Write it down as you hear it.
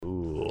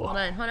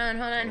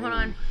Hold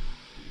on.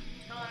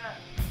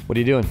 What are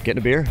you doing? Getting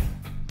a beer?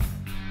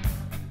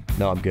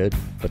 No, I'm good,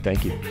 but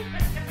thank you.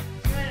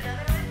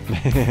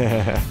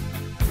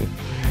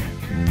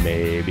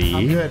 Maybe.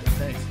 I'm good,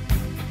 thanks.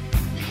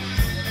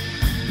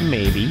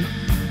 Maybe.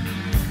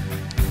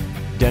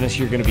 Dennis,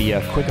 you're going to be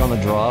quick on the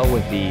draw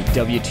with the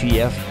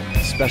WTF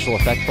special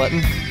effect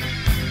button.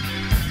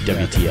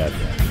 WTF.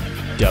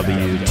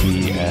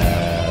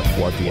 WTF.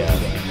 What the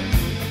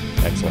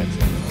F? Excellent.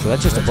 So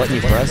that's just a button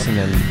you press and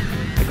then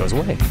it goes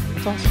away.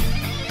 That's awesome.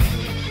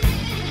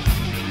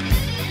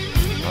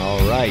 All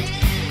right.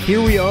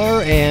 Here we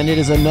are, and it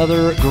is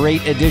another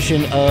great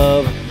edition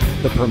of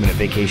the Permanent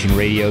Vacation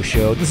Radio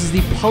Show. This is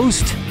the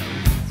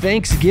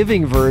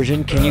post-Thanksgiving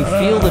version. Can you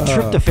feel the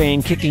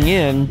tryptophan kicking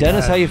in?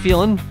 Dennis, how you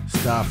feeling?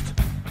 Stuffed.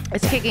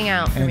 It's kicking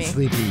out for And me.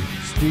 sleepy.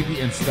 Sleepy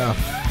and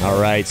stuffed. All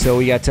right, so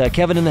we got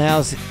Kevin in the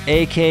house.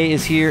 AK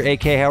is here.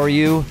 AK, how are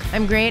you?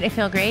 I'm great. I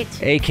feel great.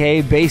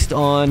 AK, based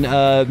on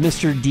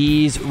Mr.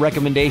 D's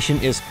recommendation,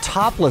 is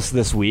topless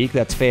this week.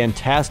 That's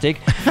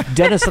fantastic.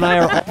 Dennis and I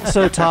are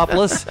also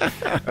topless.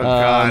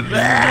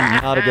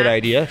 Not a good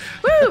idea.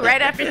 Woo!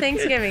 Right after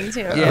Thanksgiving, too.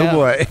 Yeah. Oh,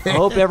 boy.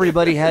 Hope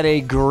everybody had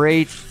a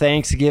great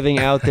Thanksgiving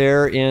out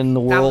there in the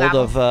world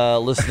Gobble,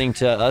 of listening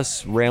to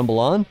us ramble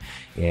on.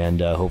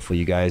 And hopefully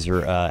you guys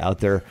are out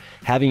there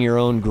having your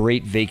own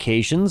great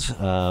vacations,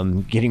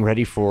 getting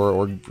ready for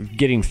or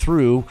getting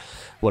through,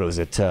 what was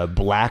it,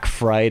 Black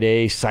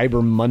Friday,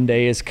 Cyber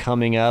Monday is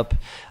coming up.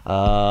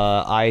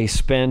 I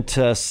spent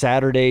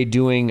Saturday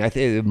doing, I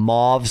think,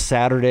 Mauve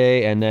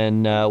Saturday, and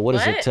then what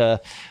is it?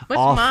 What's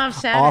Mauve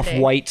Saturday?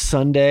 Off-White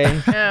Sunday.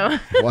 Oh.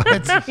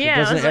 What?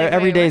 Yeah. I was like,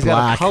 Every wait, day's what? got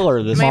a Black.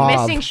 color this Am I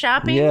Mauve. missing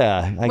shopping?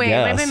 Yeah, I Wait,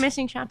 guess. have I been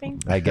missing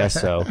shopping? I guess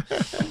so.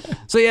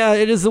 So yeah,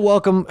 it is the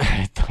welcome.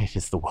 It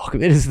is the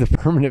welcome. It is the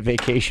Permanent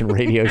Vacation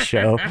Radio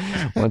Show.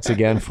 Once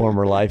again,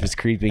 former life is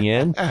creeping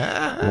in.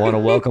 I want to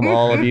welcome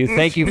all of you.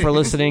 Thank you for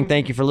listening.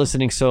 Thank you for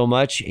listening so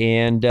much.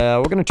 And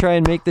we're going to try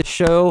and make this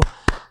show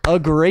a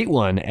great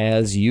one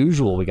as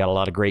usual. We got a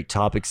lot of great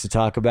topics to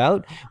talk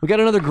about. We got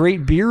another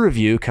great beer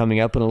review coming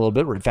up in a little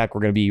bit. In fact,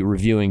 we're going to be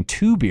reviewing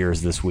 2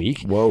 beers this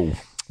week. Whoa.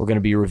 We're going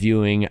to be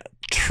reviewing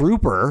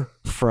Trooper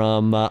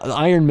from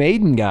Iron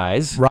Maiden,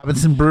 guys.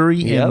 Robinson Brewery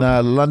Yep.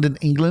 in London,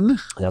 England.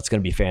 That's going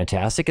to be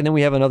fantastic. And then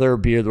we have another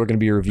beer that we're going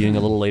to be reviewing a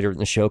little later in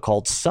the show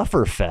called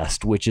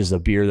Sufferfest, which is a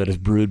beer that is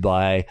brewed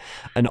by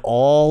an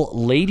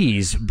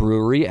all-ladies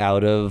brewery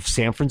out of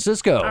San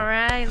Francisco. All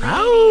right,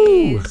 Ow!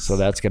 ladies. So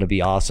that's going to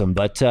be awesome.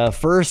 But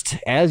first,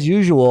 as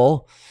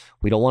usual,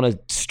 we don't want to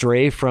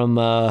stray from,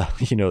 the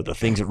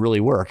things that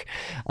really work.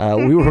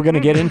 We were going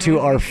to get into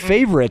our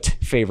favorite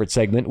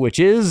segment, which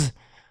is...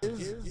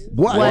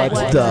 What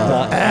the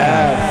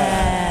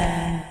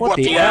F? What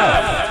the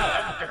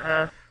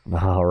F?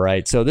 All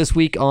right. So this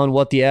week on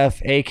What the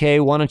F, AK,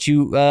 why don't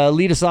you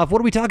lead us off? What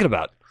are we talking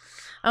about?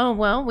 Oh,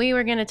 well, we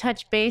were going to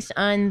touch base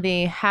on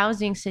the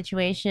housing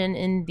situation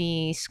in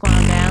the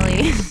Squaw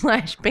Valley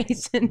 /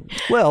 Basin.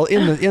 Well,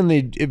 in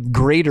the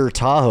Greater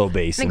Tahoe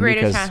Basin, The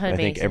Greater because Tahoe I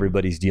think Basin.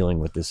 everybody's dealing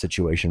with this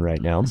situation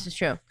right now. This is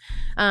true.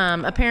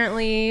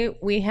 Apparently,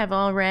 we have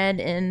all read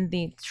in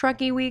the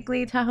Truckee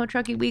Weekly, Tahoe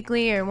Truckee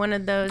Weekly, or one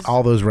of those,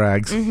 All those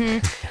rags.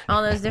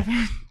 all those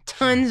different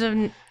tons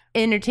of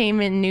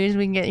entertainment news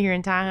we can get here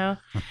in Tahoe,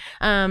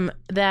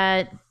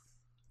 that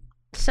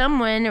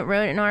someone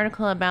wrote an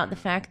article about the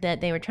fact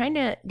that they were trying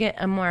to get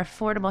a more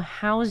affordable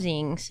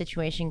housing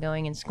situation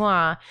going in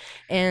Squaw,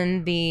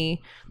 and the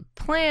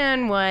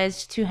plan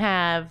was to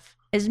have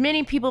as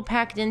many people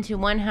packed into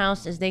one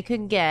house as they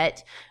could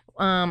get.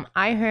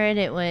 I heard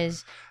it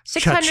was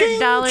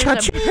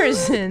 $600 a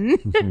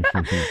person.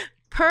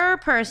 Per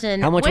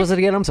person. How much was it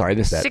again? I'm sorry, I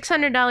missed that.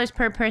 $600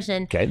 per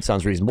person. Okay, it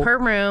sounds reasonable. Per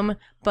room,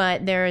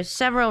 but there's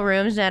several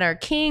rooms that are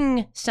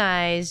king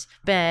size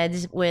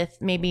beds with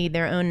maybe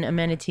their own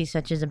amenities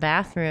such as a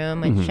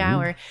bathroom and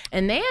shower,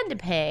 and they had to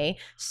pay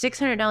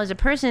 $600 a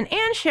person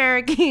and share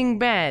a king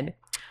bed.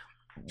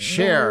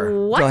 Share.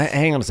 What? So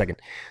hang on a second.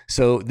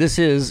 So it's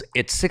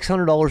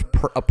 $600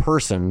 per a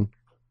person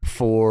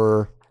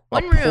for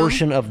One a room.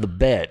 portion of the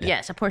bed.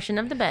 Yes, a portion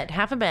of the bed,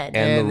 half a bed.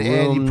 And the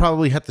And room- you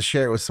probably have to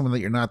share it with someone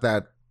that you're not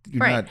that. You're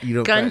right. not. You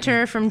don't.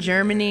 Gunter from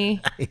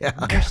Germany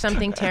or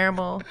something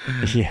terrible.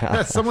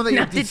 Yeah. Someone that,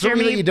 Not you, that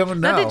someone that you don't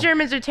know. Not that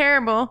Germans are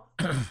terrible.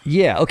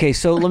 Yeah. Okay.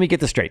 So let me get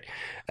this straight.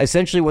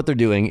 Essentially, what they're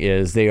doing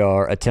is they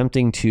are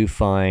attempting to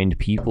find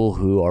people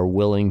who are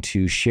willing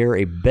to share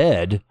a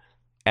bed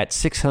at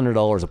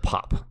 $600 a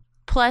pop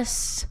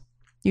Plus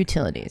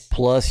utilities.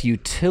 plus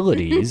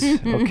utilities.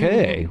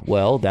 Okay.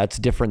 Well, that's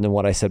different than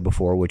what I said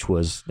before, which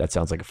was that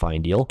sounds like a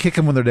fine deal. Kick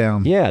them when they're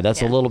down. Yeah,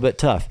 that's a little bit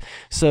tough.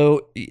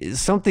 So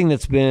something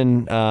that's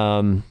been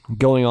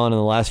going on in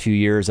the last few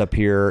years up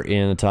here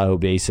in the Tahoe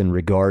Basin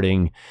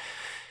regarding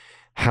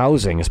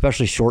housing,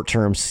 especially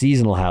short-term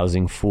seasonal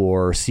housing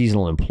for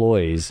seasonal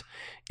employees,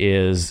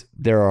 is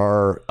there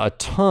are a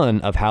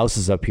ton of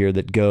houses up here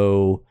that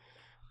go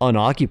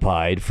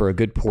unoccupied for a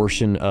good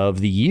portion of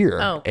the year.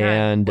 Oh, God.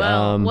 And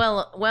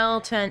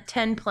well,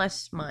 10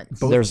 plus months.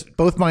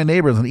 Both my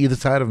neighbors on either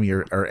side of me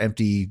are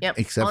empty, Yep,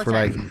 all except the for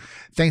like time.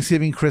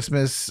 Thanksgiving,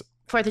 Christmas,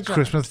 4th of July.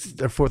 Christmas,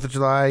 4th of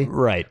July,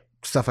 right.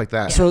 stuff like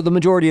that. So the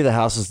majority of the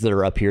houses that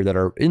are up here that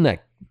are in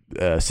that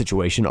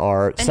situation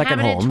are second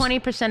Inhabited homes.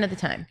 20% of the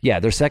time.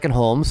 Yeah, they're second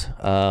homes,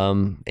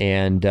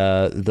 and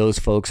those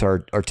folks are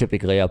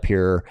typically up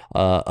here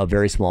a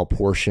very small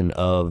portion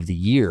of the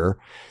year.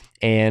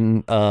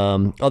 And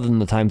other than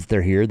the times that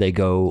they're here, they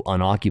go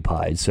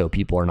unoccupied. So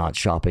people are not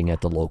shopping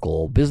at the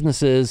local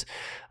businesses.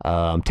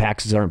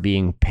 Taxes aren't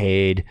being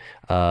paid.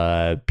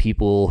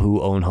 People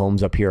who own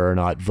homes up here are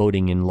not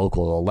voting in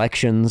local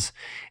elections.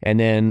 And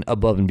then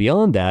above and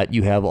beyond that,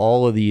 you have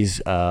all of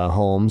these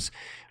homes,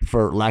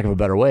 for lack of a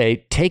better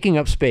way, taking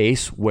up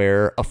space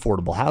where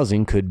affordable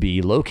housing could be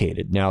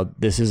located. Now,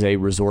 this is a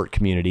resort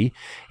community.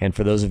 And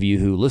for those of you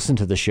who listen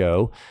to the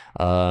show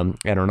and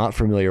are not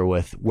familiar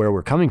with where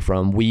we're coming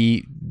from,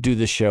 we do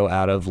this show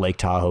out of Lake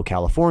Tahoe,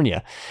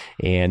 California.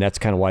 And that's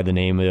kind of why the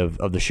name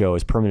of the show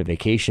is Permanent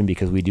Vacation,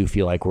 because we do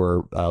feel like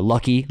we're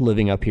lucky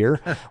living up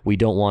here. We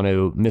don't want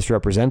to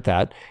misrepresent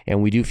that.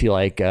 And we do feel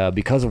like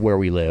because of where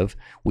we live,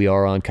 we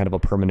are on kind of a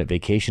permanent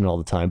vacation all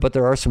the time. But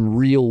there are some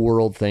real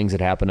world things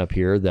that happen up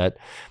here that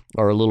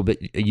are a little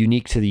bit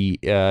unique to the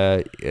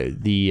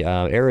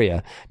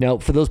area. Now,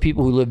 for those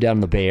people who live down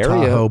in the Bay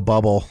Area, Tahoe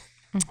bubble.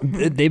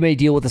 they may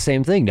deal with the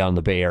same thing down in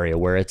the Bay Area,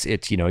 where it's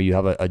you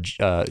have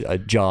a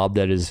job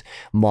that is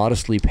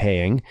modestly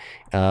paying,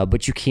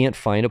 but you can't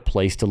find a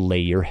place to lay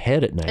your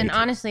head at night. And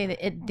honestly,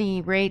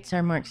 the rates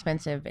are more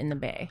expensive in the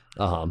Bay.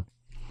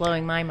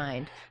 Blowing my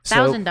mind.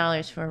 So-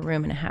 $1,000 for a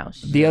room in a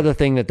house. The other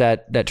thing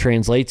that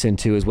translates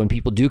into is when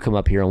people do come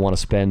up here and want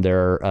to spend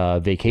their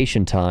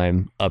vacation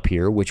time up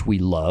here, which we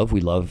love. We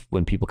love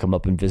when people come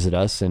up and visit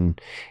us and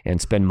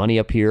spend money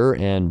up here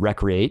and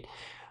recreate.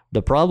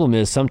 The problem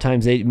is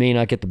sometimes they may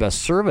not get the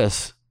best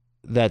service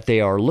that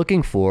they are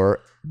looking for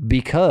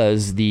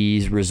because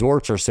these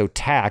resorts are so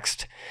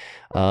taxed.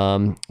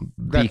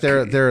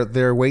 That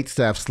their wait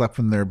staff slept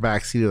in their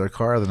back seat of their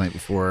car the night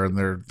before, and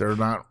they're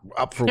not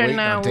up for waiting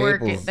on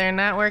tables. They're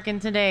not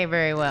working today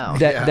very well.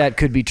 That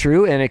could be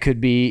true, and it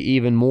could be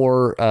even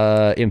more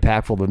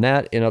impactful than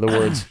that. In other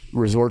words,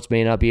 resorts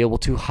may not be able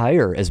to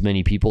hire as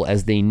many people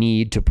as they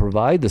need to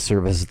provide the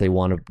services they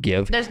want to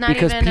give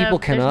because people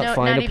cannot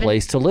find a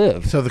place to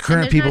live. So the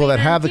current there's people not that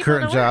even have the people to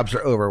current work. jobs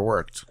are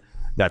overworked.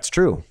 That's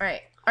true.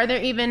 Right. Are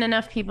there even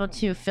enough people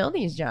to fill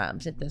these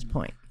jobs at this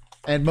point?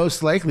 And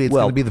most likely it's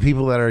going to be the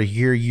people that are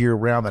here year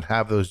round that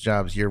have those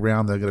jobs year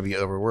round. They're going to be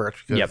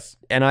overworked. Because Yep.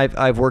 And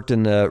I've worked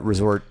in the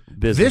resort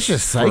business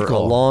Vicious for a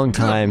cycle. long Good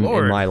time in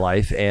Lord. my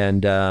life.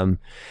 And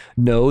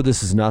no,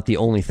 this is not the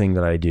only thing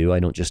that I do. I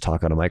don't just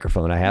talk on a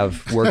microphone. I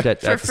have worked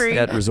at free.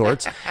 at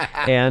resorts.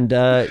 And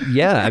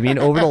yeah, I mean,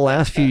 over the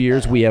last few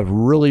years, we have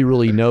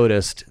really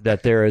noticed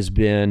that there has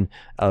been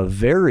a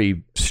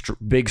very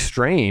big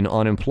strain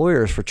on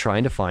employers for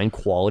trying to find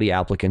quality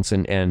applicants.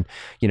 And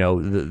you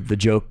know, the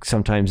joke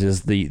sometimes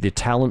is the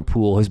talent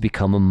pool has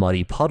become a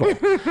muddy puddle.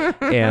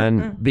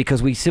 And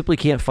because we simply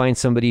can't find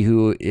somebody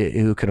who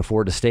can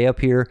afford to stay up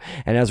here.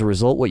 And as a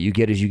result, what you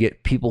get is you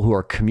get people who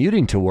are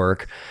commuting to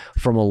work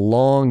from a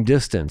long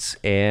distance.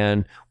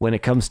 And when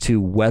it comes to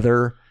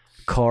weather,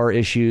 car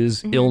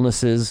issues,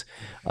 illnesses,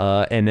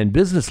 and then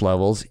business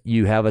levels,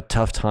 you have a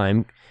tough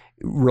time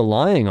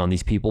relying on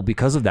these people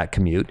because of that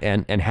commute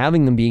and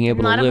having them being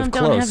able A lot to of live them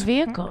close. don't have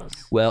vehicles.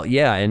 Well,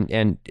 yeah,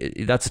 and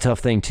that's a tough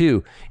thing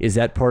too. Is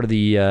that part of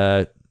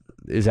the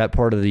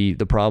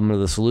problem or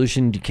the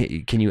solution?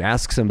 Can you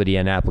ask somebody,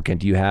 an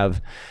applicant, do you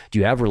have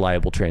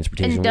reliable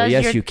transportation? And Well, does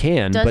yes, you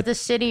can, Does but the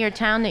city or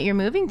town that you're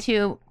moving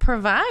to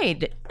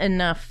provide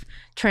enough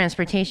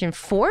transportation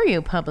for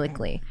you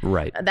publicly?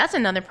 right. That's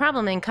another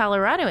problem. In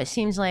Colorado, it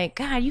seems like,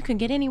 God, you can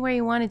get anywhere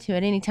you wanted to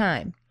at any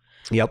time.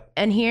 Yep.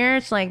 And here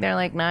it's like they're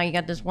like, nah, you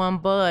got this one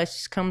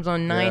bus comes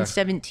on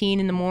 9:17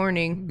 in the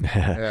morning.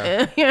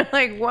 You're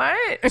like,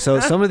 what? So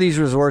some of these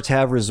resorts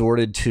have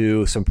resorted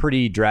to some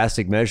pretty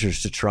drastic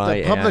measures to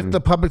try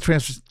The public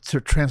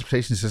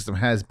transportation system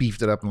has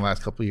beefed it up in the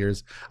last couple of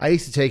years. I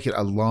used to take it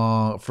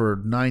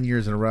for 9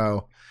 years in a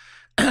row,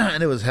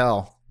 and it was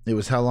hell. It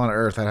was hell on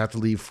earth. I'd have to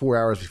leave 4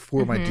 hours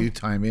before my due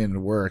time in to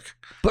work.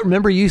 But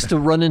remember, you used to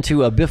run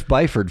into Biff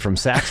Byford from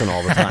Saxon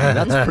all the time.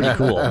 That's pretty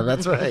cool.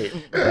 That's right.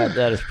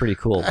 That is pretty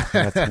cool.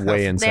 That's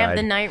way inside. They have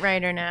the Night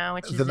Rider now,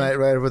 which is The Night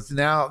Rider, but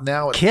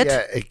now it's, Kit?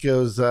 yeah, it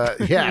goes. I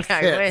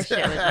Kit. wish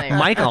it was like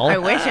Michael. I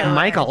wish it was.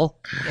 Michael.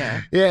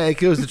 Yeah. Yeah, it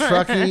goes to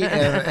Truckee,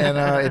 and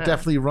it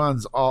definitely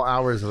runs all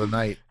hours of the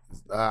night.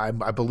 I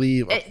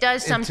believe It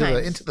does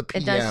sometimes. into the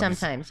PMs. It does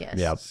sometimes, yes.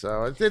 Yep.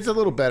 So it's a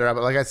little better,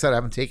 but like I said, I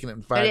haven't taken it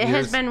in 5 But years. it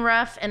has been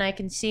rough, and I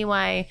can see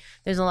why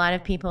there's a lot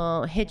of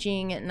people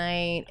hitching at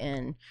night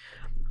and,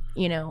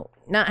 you know,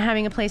 not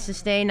having a place to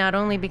stay, not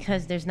only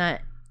because there's not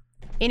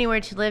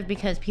anywhere to live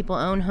because people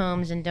own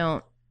homes and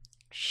don't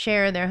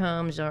share their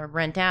homes or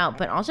rent out,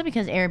 but also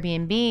because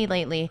Airbnb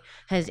lately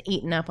has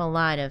eaten up a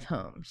lot of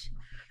homes.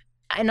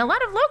 And a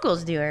lot of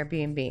locals do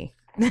Airbnb.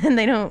 And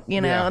they don't,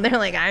 Yeah. they're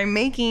like, I'm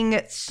making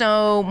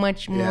so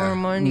much more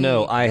money.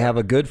 No, I have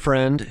a good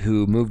friend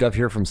who moved up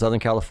here from Southern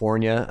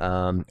California.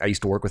 I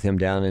used to work with him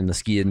down in the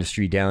ski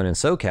industry down in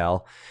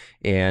SoCal.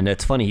 And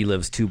it's funny, he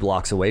lives 2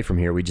 blocks away from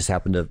here. We just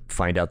happened to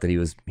find out that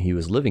he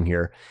was living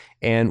here.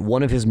 And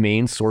one of his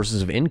main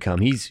sources of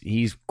income,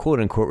 he's quote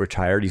unquote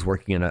retired. He's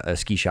working in a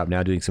ski shop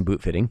now doing some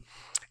boot fitting.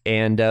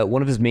 And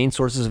one of his main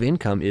sources of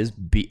income is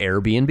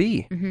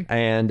Airbnb. Mm-hmm.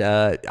 And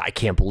I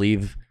can't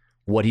believe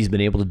what he's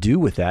been able to do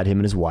with that, him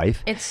and his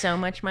wife. It's so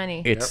much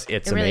money. It's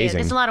It really amazing.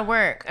 is. It's a lot of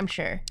work, I'm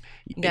sure.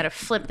 You got to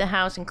flip the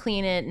house and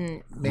clean it,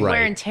 and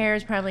wear and tear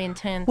is probably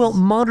intense. Well,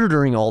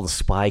 monitoring all the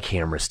spy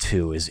cameras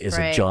too is a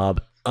Right.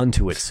 job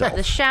unto itself.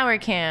 The shower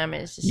cam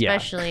is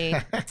especially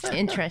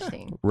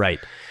interesting. Right.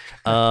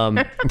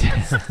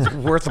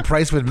 Worth the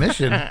price of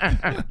admission.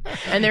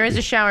 And there is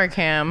a shower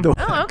cam.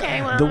 Oh,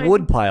 okay. Well, The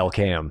woodpile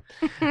cam.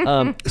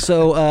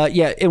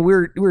 Yeah, and we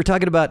were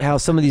talking about how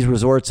some of these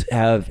resorts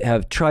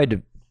have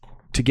tried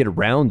to get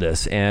around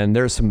this, and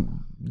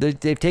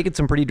they've taken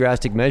some pretty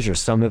drastic measures.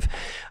 Some have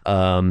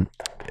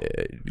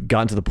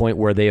gotten to the point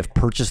where they have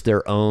purchased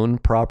their own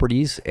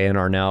properties and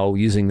are now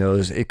using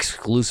those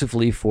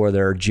exclusively for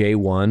their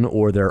J1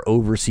 or their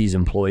overseas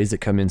employees that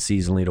come in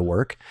seasonally to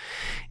work.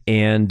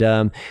 And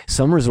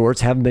some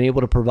resorts haven't been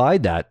able to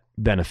provide that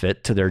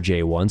benefit to their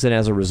J1s. And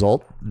as a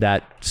result,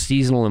 that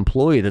seasonal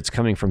employee that's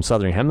coming from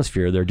Southern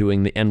Hemisphere, they're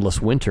doing the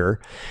endless winter.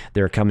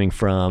 They're coming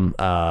from,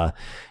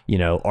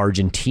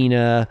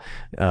 Argentina.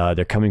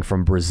 They're coming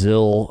from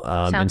Brazil.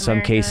 In some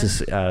America.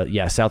 cases,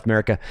 South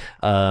America.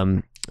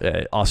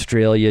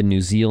 Australia,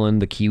 New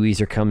Zealand, the Kiwis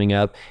are coming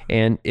up.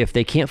 And if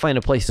they can't find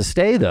a place to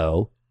stay,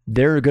 though,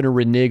 they're going to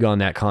renege on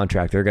that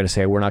contract. They're going to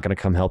say, we're not going to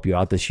come help you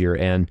out this year.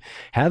 And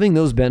having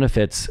those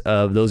benefits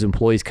of those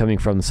employees coming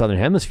from the Southern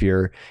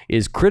Hemisphere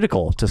is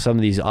critical to some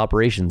of these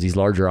operations, these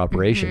larger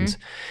operations.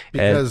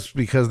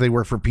 Because they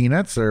work for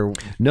peanuts, or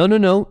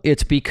No.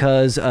 It's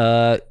because,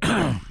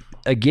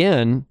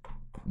 again,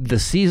 the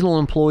seasonal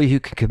employee who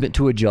can commit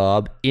to a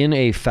job in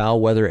a foul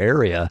weather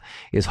area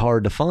is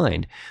hard to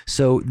find.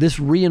 So this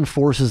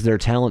reinforces their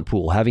talent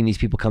pool, having these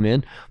people come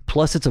in.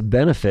 Plus, it's a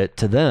benefit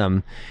to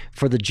them.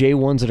 For the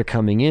J1s that are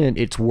coming in,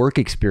 it's work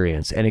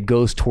experience, and it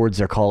goes towards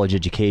their college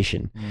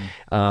education.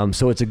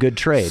 So it's a good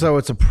trade. so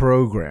it's a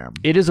program.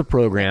 It is a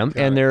program,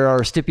 and there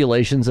are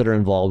stipulations that are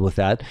involved with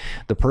that.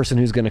 The person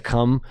who's going to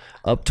come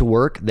up to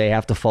work, they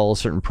have to follow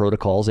certain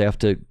protocols. They have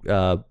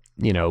to,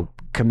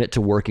 commit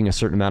to working a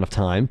certain amount of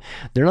time.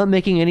 They're not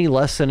making any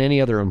less than any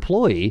other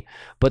employee,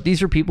 but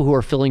these are people who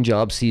are filling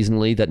jobs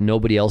seasonally that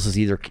nobody else is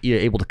either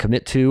able to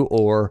commit to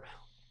or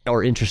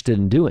are interested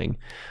in doing.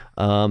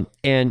 And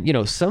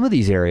some of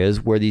these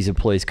areas where these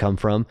employees come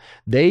from,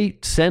 they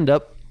send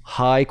up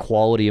high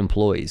quality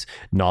employees.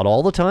 Not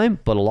all the time,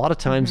 but a lot of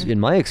times in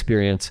my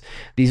experience,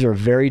 these are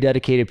very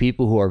dedicated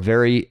people who are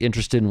very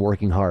interested in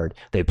working hard.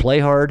 They play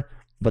hard,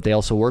 but they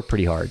also work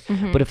pretty hard.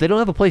 But if they don't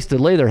have a place to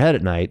lay their head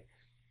at night,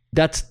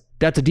 that's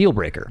a deal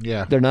breaker.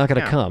 Yeah. They're not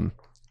going to come.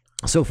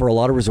 So for a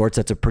lot of resorts,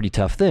 that's a pretty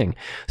tough thing.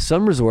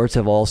 Some resorts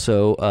have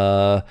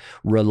also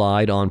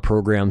relied on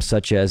programs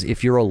such as,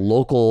 if you're a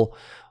local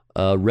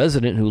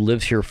resident who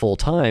lives here full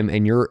time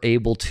and you're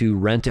able to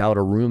rent out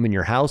a room in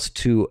your house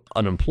to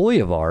an employee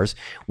of ours,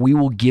 we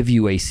will give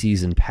you a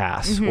season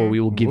pass, or we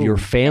will give your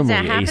family a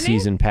happening?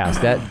 season pass.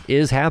 That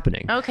is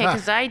happening. Okay,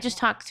 because I just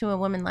talked to a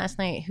woman last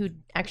night who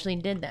actually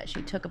did that.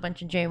 She took a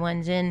bunch of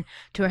J1s in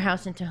to her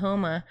house in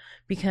Tahoma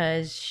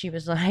because she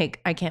was like,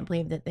 I can't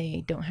believe that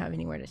they don't have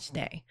anywhere to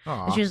stay.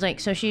 And she was like,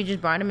 so she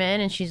just brought them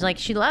in, and she's like,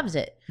 she loves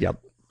it.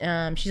 Yep.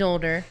 She's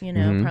older,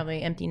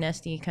 probably empty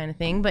nesty kind of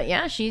thing. But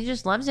yeah, she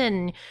just loves it.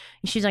 And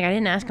she's like, I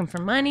didn't ask them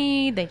for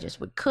money. They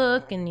just would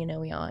cook, and,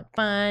 we all had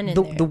fun. And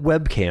The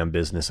webcam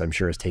business, I'm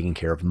sure, is taking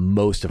care of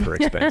most of her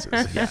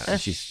expenses. Yeah,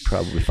 she's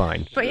probably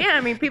fine. But yeah,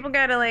 people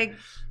got to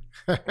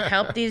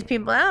help these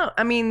people out.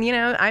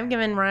 I've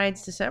given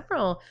rides to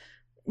several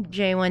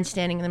J1s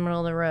standing in the middle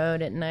of the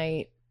road at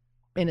night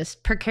in a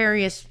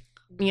precarious,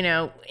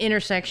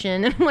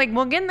 intersection. And I'm like,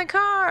 well, get in the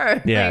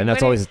car. Yeah, and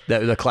that's what always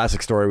the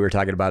classic story we were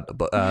talking about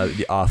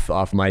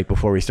off mic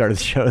before we started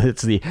the show.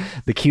 It's the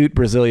cute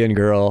Brazilian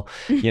girl,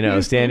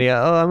 standing.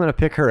 Oh, I'm gonna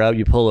pick her up.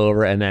 You pull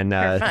over, and then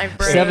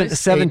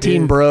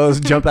 17 bros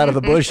jump out of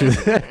the bushes,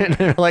 and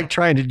they're like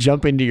trying to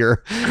jump into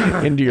your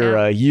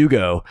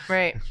Yugo.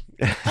 Right.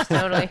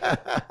 Totally.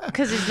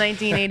 Because it's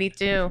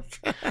 1982.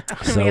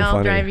 So we all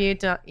funny. drive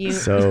Utah.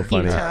 So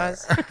funny.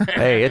 Utahs.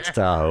 Hey, it's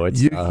Tahoe.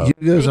 It's Tahoe.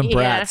 Yugos and Yeah.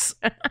 brats.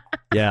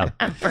 Yeah.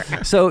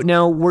 So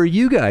now, where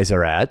you guys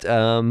are at,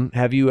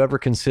 have you ever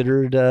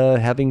considered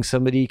having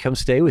somebody come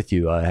stay with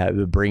you,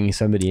 bringing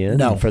somebody in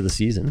No. for the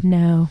season?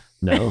 No.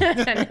 No.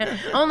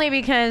 Only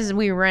because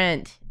we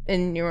rent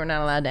and you're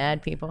not allowed to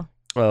add people.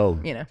 Oh,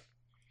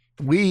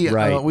 We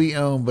Right. we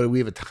own, but we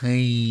have a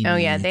tiny. Oh,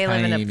 yeah, they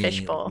live in a tiny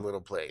fishbowl.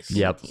 little place.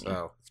 Yep.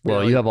 So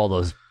well, you have all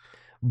those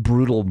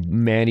brutal,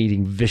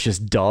 man-eating, vicious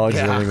dogs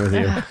Yeah. living with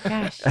you. Oh,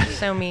 gosh,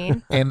 so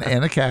mean. and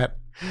a cat.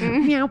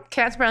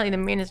 Cat's probably the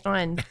meanest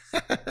one.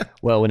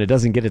 Well, when it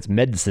doesn't get its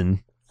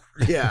medicine,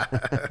 Yeah.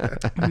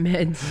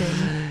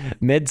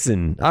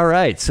 Medicine. All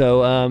right.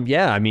 So,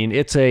 yeah, I mean,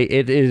 it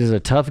is a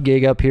tough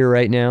gig up here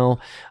right now.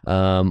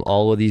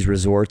 All of these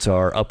resorts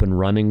are up and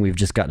running. We've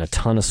just gotten a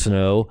ton of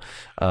snow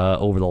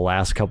over the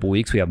last couple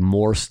weeks. We have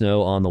more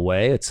snow on the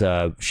way. It's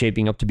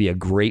shaping up to be a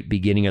great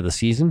beginning of the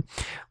season.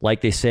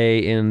 Like they say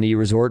in the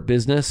resort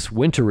business,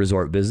 winter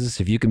resort business,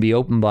 if you can be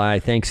open by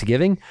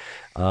Thanksgiving,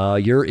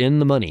 you're in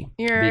the money.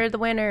 You're the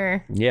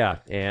winner. Yeah,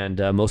 and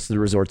most of the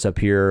resorts up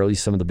here, or at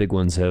least some of the big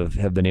ones,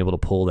 have been able to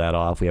pull that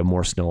off. We have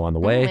more snow on the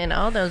way. And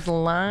all those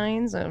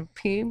lines of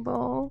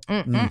people.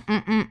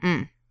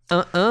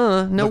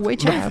 No way,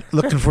 Chad.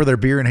 Looking for their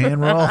beer and hand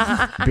roll.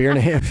 Beer and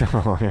a half.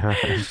 Oh, yeah.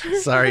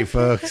 Sorry,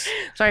 folks.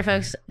 Sorry,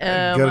 folks.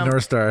 Go to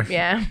North Star.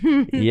 Yeah.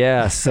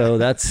 Yeah, so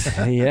that's,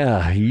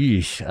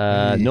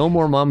 yeesh. No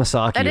more Mama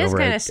Saki That is over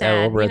kind at of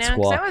sad, over you at know,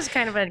 'cause Squaw. that was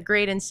kind of a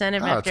great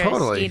incentive after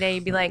totally. a ski day.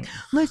 You'd be like,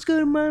 let's go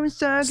to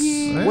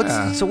Mamasaki. Yeah.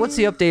 What's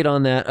the update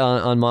on that,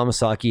 on Mama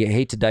Saki? I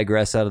hate to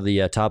digress out of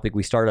the topic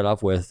we started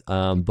off with,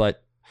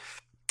 but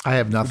I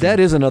have nothing. that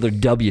is another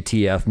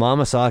WTF.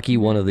 Mama Saki,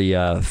 one of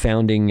the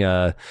founding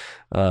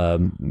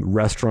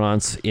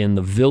restaurants in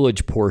the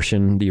village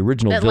portion, the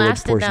original That village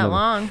lasted portion that of it.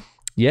 long.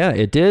 Yeah,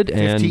 it did. 15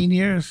 And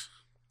years.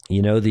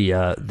 you know,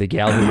 the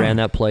gal who ran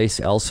that place,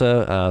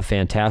 Elsa,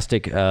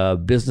 fantastic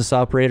business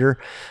operator,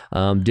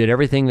 did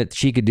everything that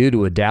she could do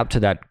to adapt to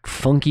that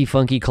funky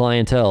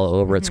clientele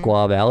over at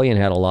Squaw Valley and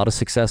had a lot of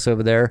success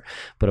over there.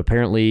 But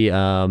apparently,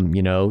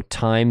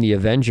 Time the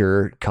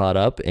Avenger caught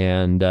up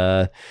and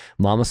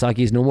Mama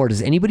Saki's no more.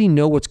 Does anybody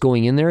know what's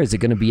going in there? Is it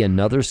going to be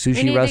another We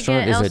sushi need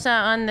restaurant? to get Is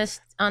Elsa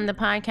on the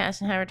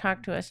podcast and have her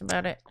talk to us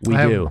about it. We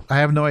do. I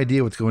have no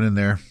idea what's going in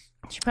there.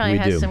 She probably We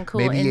has do. some cool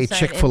Maybe a insight.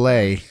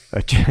 Chick-fil-A.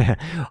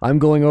 I'm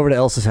going over to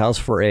Elsa's house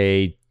for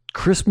a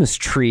Christmas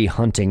tree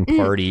hunting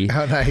party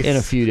How nice. in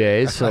a few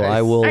days, so Nice.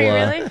 I will. Are you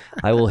really?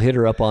 I will hit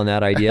her up on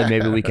that idea.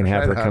 Maybe we can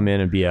have her Right on. come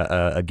in and be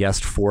a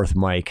guest fourth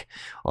mic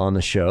on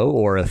the show,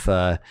 or if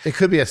It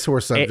could be a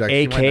sore subject. Why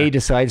AK not?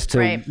 decides to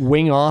Right.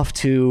 wing off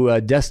to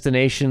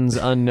destinations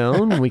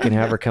unknown, we can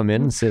have her come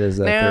in and sit as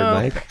a third No,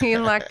 mic. you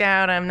lucked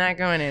out. I'm not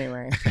going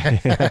anywhere.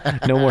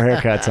 No more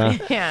haircuts, huh?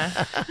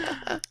 Yeah.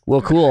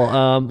 Well,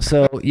 cool.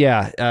 So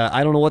yeah,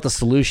 I don't know what the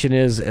solution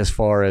is as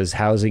far as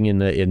housing in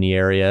the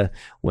area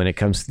when it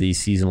comes to these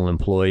seasonal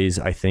employees.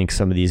 I think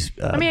some of these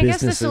I mean, I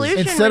guess the businesses. solution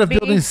Instead would of be,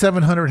 building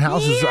 700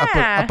 houses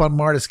Yeah. up on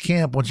Martis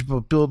Camp, why don't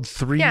you build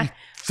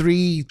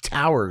three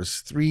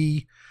towers,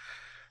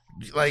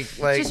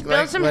 Just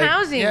build some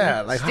housing.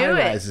 Yeah, like Just do high it.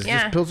 rises.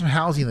 Yeah. Just build some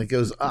housing that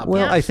goes up.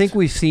 Well, Yeah. I think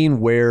we've seen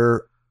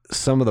where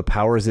some of the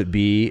powers that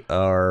be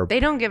are. They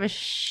don't give a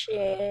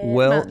shit.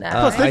 Well, about that,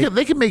 Plus, right?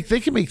 they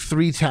can make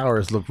 3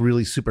 towers look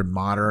really super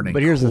modern. And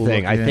But here's the cool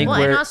thing, I looking. think well,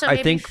 where and also I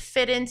maybe think-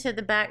 fit into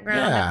the background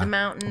Yeah. of the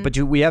mountain. But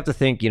we have to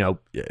think,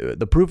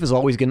 the proof is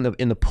always in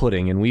the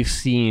pudding, and we've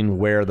seen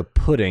where the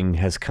pudding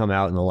has come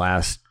out in the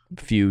last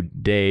few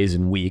days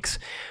and weeks.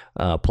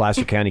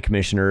 Placer County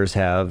commissioners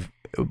have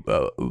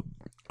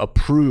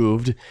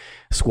approved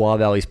Squaw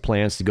Valley's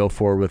plans to go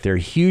forward with their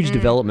huge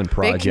development Big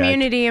project.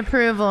 community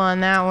approval on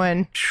that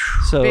one.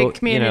 So, big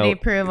community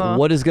approval.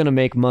 What is going to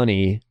make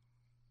money?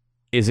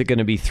 Is it going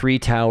to be 3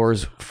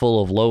 towers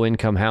full of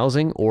low-income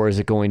housing, or is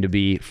it going to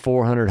be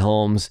 400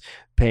 homes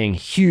paying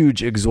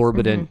huge,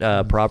 exorbitant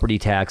property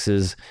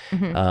taxes?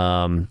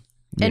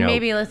 And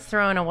maybe let's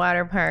throw in a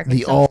water park. and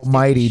the some stupid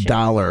almighty shit.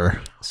 dollar.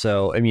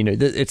 So, I mean,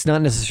 it's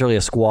not necessarily a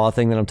squaw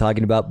thing that I'm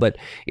talking about, but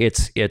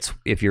it's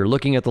if you're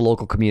looking at the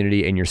local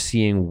community and you're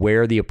seeing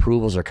where the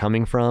approvals are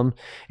coming from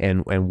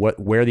and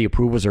where the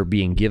approvals are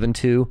being given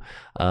to,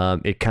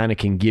 it kind of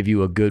can give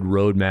you a good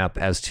roadmap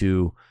as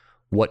to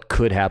what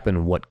could happen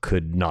and what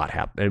could not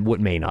happen and what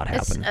may not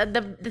It's,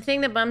 happen. the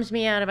thing that bums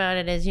me out about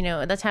it is,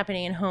 that's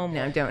happening at home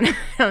now. Don't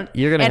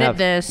You're gonna edit have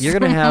this. You're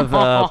gonna have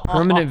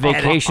permanent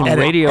vacation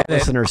radio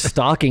listeners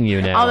stalking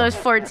you now. all those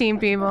 14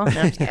 people.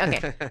 No, I'm just kidding.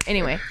 Okay.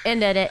 Anyway,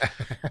 end edit.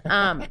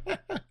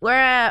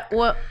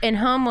 In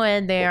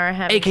Homewood they are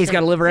having. AK's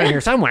got to live around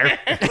here somewhere.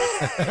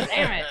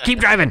 Damn it. Keep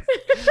driving.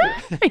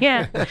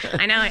 Yeah,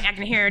 I know. I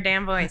can hear her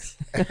damn voice.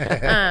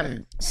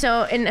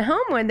 So in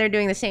Homewood, they're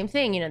doing the same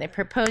thing. They're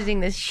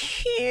proposing this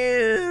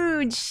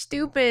huge,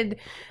 stupid,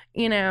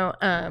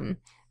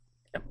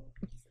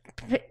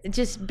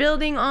 just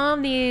building all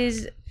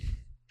these.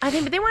 I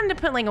think, but they wanted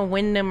to put like a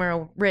Wyndham or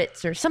a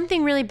Ritz or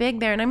something really big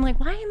there, and I'm like,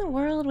 why in the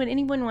world would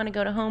anyone want to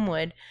go to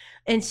Homewood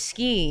and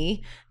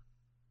ski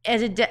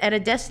at a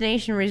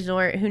destination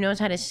resort who knows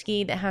how to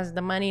ski, that has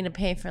the money to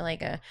pay for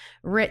like a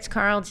Ritz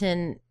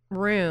Carlton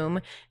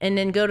room and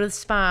then go to the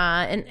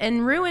spa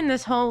and ruin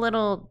this whole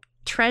little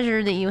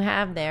treasure that you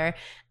have there?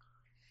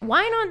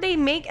 Why don't they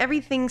make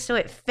everything so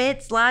it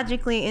fits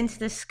logically into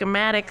the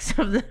schematics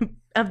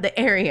of the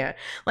area?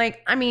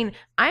 Like, I mean,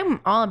 I'm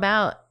all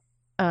about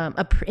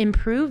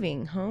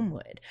improving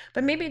Homewood,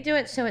 but maybe do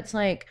it so it's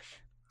like,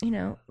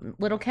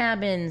 little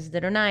cabins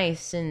that are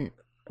nice and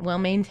well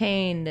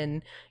maintained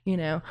and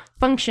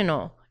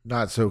functional.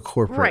 Not so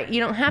corporate. Right. You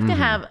don't have to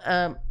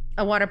have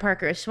a water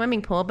park or a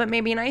swimming pool, but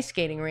maybe an ice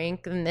skating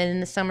rink. And then in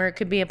the summer, it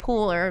could be a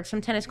pool or some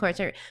tennis courts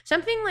or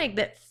something like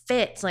that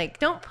fits. Like,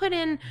 don't put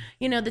in,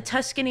 the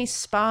Tuscany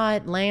Spa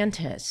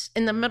Atlantis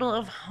in the middle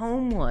of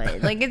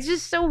Homewood. Like, it's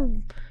just so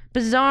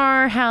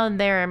bizarre how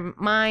their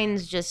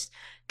minds just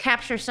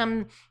capture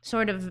some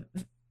sort of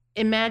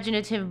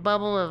imaginative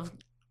bubble of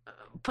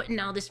putting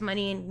all this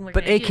money in.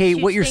 But AK,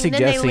 what you're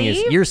suggesting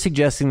is you're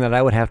suggesting that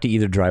I would have to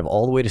either drive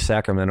all the way to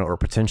Sacramento or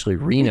potentially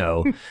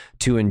Reno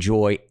to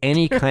enjoy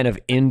any kind of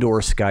indoor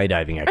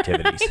skydiving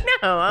activities. I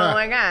know. Oh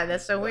my God,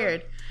 that's so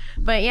weird.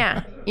 But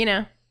yeah,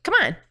 come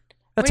on.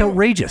 That's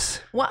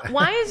outrageous.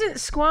 Why isn't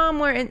Squaw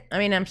more?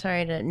 I'm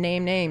sorry to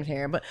name names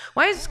here, but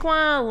why is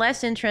Squaw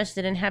less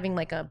interested in having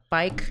like a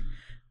bike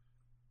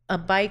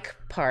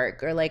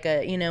park or like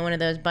a one of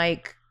those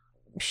bike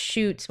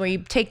shoots where you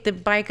take the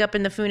bike up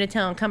in the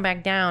Funatelle and come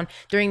back down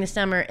during the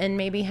summer and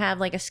maybe have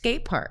like a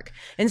skate park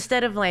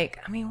instead of like,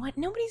 there's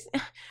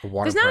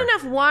not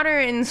enough water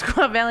in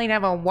Squaw Valley to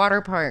have a water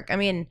park.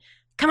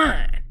 Come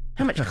on.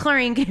 How much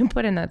chlorine can you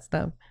put in that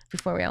stuff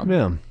before we all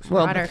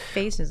rot our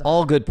faces off?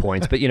 All good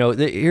points. But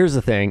here's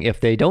the thing. If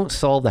they don't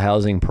solve the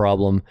housing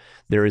problem,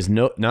 there is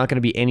not going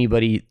to be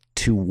anybody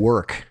to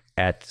work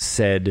at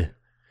said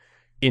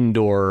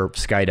indoor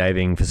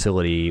skydiving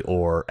facility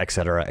or et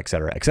cetera, et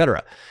cetera, et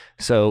cetera.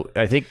 So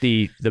I think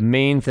the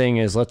main thing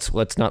is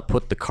let's not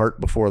put the cart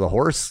before the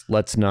horse.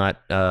 Let's not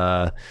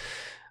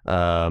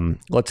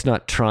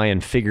try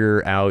and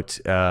figure out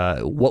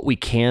what we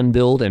can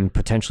build and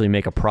potentially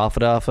make a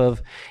profit off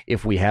of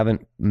if we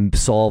haven't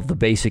solved the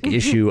basic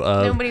issue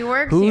of nobody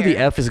works who here. The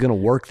F is going to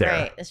work there.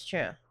 Right, that's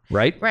true.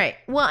 Right? Right.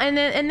 Well,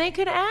 and they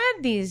could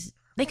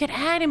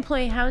add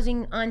employee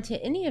housing onto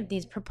any of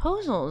these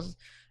proposals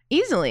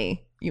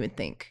easily, you would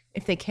think,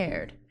 if they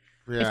cared.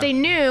 Yeah. If they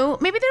knew,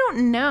 maybe they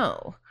don't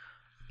know.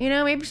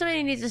 Maybe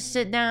somebody needs to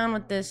sit down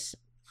with this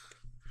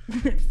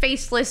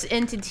faceless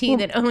entity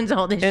that owns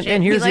all this shit.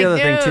 And here's the other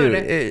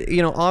thing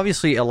too.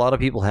 Obviously a lot of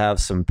people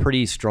have some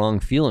pretty strong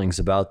feelings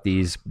about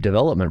these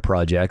development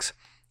projects,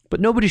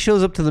 but nobody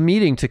shows up to the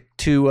meeting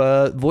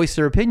to voice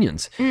their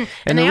opinions. And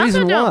the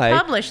reason also don't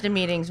publish the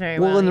meetings very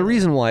well. Well, and the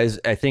reason why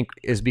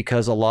is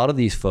because a lot of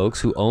these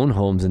folks who own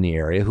homes in the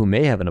area who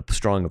may have a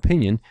strong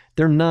opinion,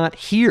 they're not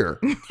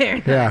here.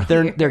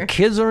 Their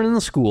kids are in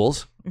the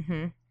schools.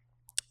 Mm-hmm.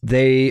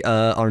 They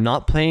are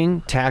not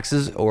paying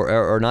taxes or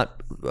are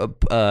not.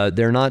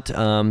 They're not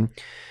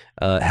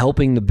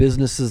helping the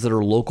businesses that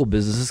are local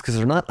businesses because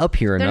they're not up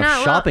here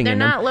enough shopping. They're in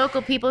not them.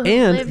 Local people who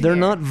and live they're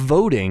here. not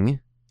voting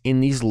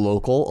in these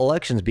local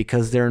elections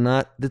because they're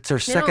not. It's their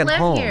second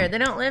home. They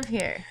don't live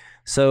here.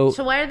 So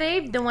why are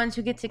they the ones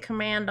who get to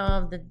command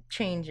all of the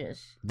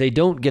changes? They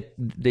don't. Okay.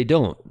 They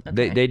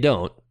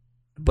don't.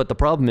 But the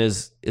problem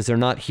is they're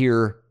not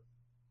here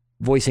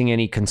voicing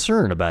any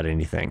concern about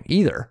anything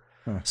either.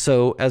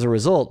 So as a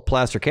result,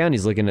 Placer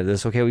County's looking at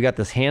this. Okay, we got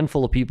this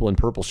handful of people in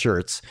purple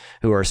shirts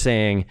who are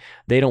saying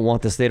they don't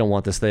want this, they don't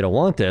want this, they don't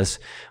want this.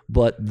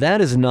 But that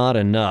is not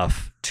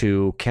enough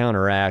to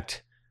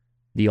counteract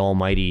the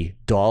almighty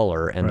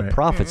dollar and the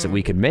profits that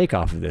we could make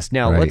off of this.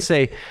 Now, let's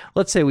say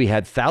we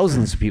had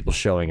thousands of people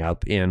showing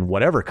up in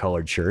whatever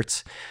colored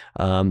shirts.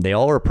 They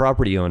all are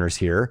property owners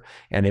here,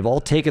 and they've all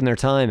taken their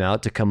time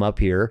out to come up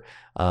here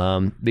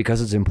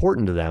because it's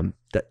important to them.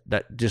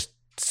 That just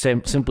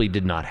simply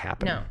did not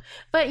happen. No.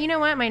 But you know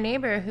what? My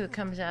neighbor who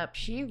comes up,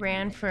 she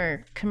ran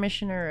for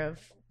commissioner of,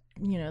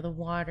 the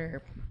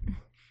water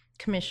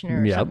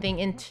commissioner or something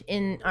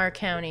in our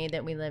county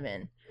that we live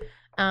in.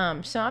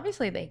 So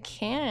obviously they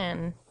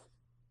can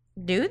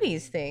do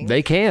these things.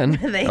 They can.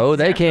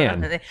 They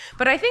can.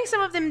 But I think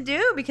some of them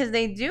do because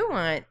they do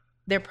want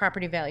their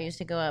property values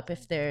to go up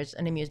if there's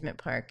an amusement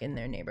park in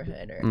their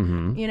neighborhood or,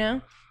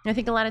 And I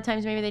think a lot of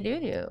times maybe they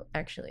do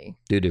actually.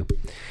 Do.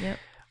 Yep.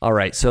 All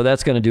right, so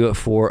that's going to do it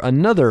for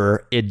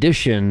another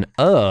edition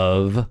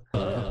of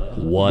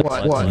What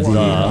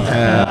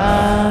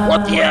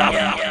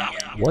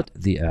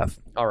the F?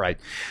 All right,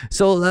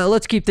 so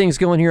let's keep things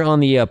going here on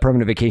the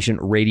Permanent Vacation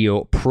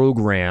Radio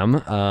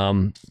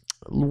program.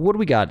 What do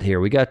we got here?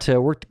 We got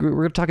we're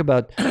going to talk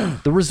about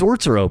the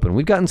resorts are open.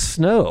 We've gotten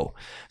snow.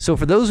 So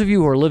for those of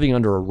you who are living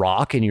under a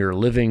rock and you're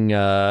living,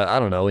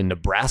 in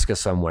Nebraska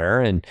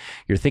somewhere, and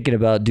you're thinking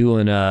about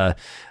doing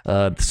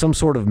some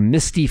sort of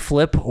misty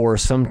flip or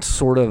some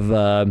sort of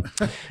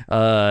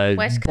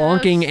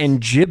bonking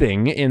and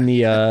jibbing in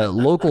the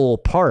local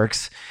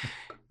parks,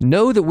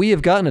 know that we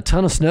have gotten a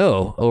ton of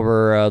snow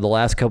over the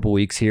last couple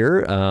weeks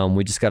here.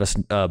 We just got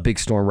a big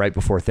storm right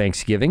before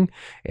Thanksgiving,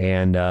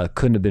 and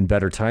couldn't have been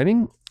better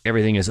timing.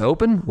 Everything is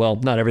open. Well,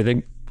 not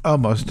everything.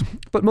 Almost.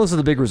 But most of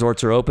the big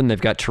resorts are open.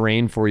 They've got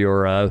terrain for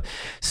your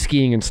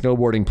skiing and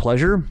snowboarding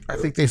pleasure. I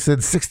think they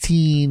said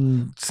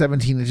 16,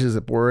 17 inches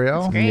at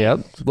Boreal. Yep.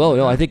 Well,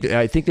 no, I think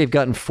they've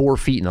gotten 4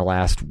 feet in the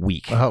last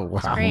week. Oh,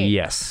 wow.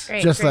 Yes.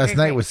 Just last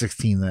night was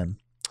 16 then.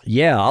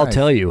 Yeah, I'll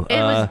tell you. It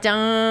was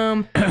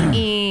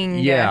dumping.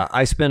 Yeah,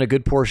 I spent a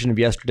good portion of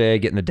yesterday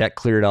getting the deck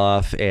cleared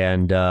off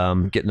and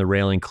getting the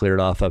railing cleared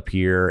off up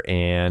here.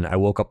 And I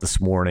woke up this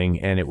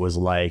morning and it was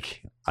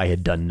like I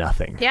had done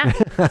nothing. Yeah,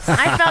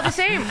 I felt the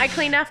same. I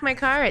cleaned off my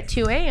car at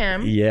 2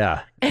 a.m.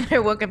 Yeah. and I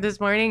woke up this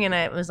morning and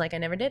I was like, I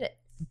never did it.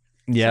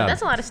 Yeah. So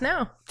that's a lot of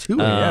snow. 2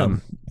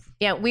 a.m.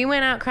 Yeah, we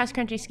went out cross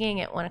country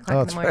skiing at 1 o'clock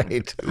Oh, in the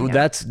that's morning.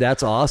 right.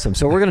 That's awesome.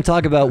 So we're going to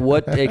talk about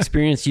what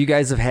experience you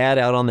guys have had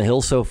out on the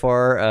hill so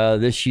far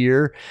this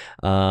year,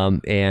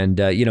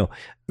 you know.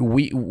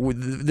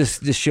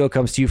 This show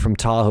comes to you from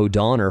Tahoe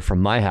Donner,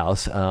 from my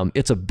house.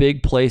 It's a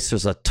big place.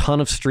 There's a ton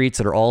of streets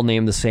that are all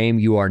named the same.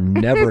 You are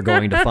never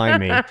going to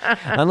find me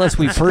unless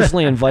we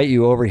personally invite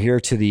you over here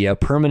to the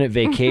permanent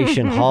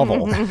vacation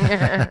hovel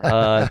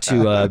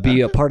to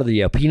be a part of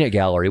the peanut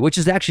gallery, which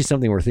is actually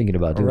something we're thinking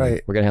about doing.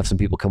 Right. We're gonna have some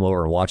people come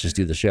over and watch us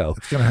do the show.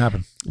 It's going to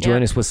happen.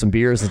 Join us with some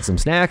beers and some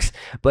snacks.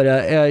 But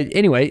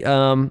anyway,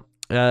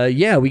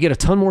 yeah, we get a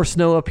ton more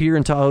snow up here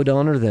in Tahoe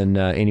Donner than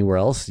anywhere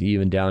else,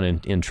 even down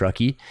in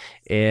Truckee.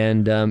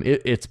 And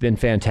it's been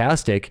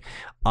fantastic.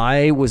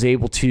 I was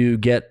able to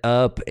get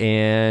up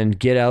and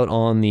get out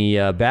on the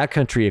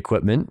backcountry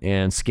equipment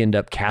and skinned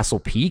up Castle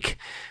Peak,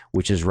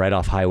 which is right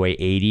off Highway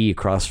 80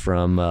 across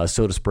from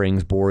Soda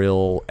Springs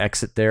Boreal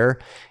exit there.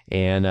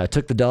 And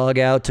took the dog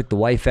out, took the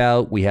wife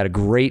out. We had a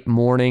great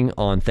morning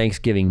on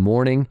Thanksgiving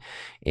morning.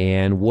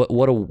 And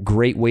what a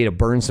great way to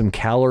burn some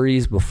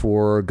calories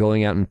before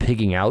going out and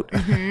pigging out.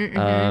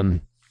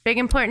 Big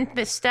important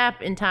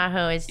step in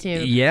Tahoe is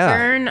to Yeah.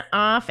 burn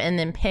off and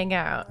then pig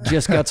out.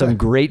 Just got some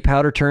great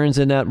powder turns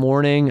in that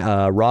morning.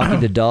 Rocky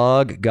the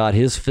dog got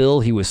his fill.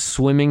 He was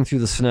swimming through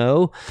the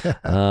snow.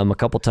 A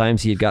couple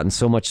times he had gotten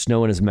so much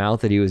snow in his mouth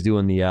that he was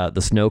doing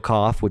the snow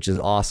cough, which is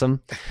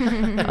awesome.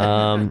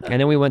 And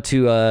then we went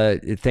to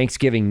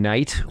Thanksgiving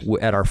night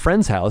at our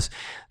friend's house.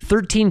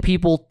 13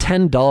 people,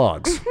 10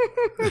 dogs.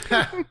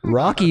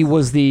 Rocky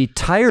was the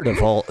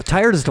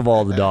tiredest of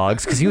all the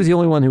dogs because he was the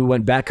only one who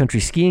went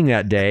backcountry skiing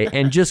that day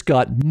and just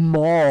got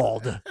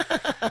mauled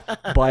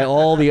by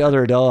all the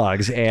other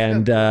dogs,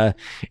 and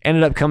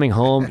ended up coming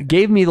home.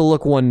 Gave me the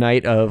look one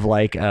night of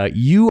like,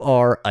 you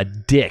are a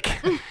dick.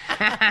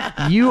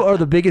 You are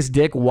the biggest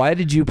dick. Why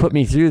did you put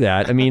me through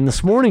that? I mean,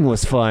 this morning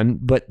was fun,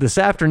 but this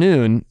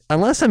afternoon,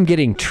 unless I'm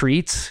getting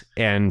treats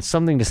and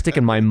something to stick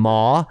in my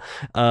maw,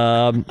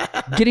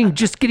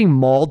 getting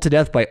mauled to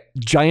death by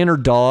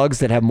gianter dogs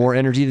that have more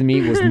energy than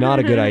me was not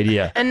a good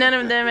idea. And none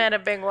of them had a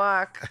big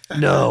walk.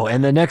 No,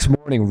 and the next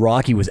morning,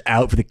 Rocky was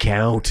out for the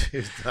count.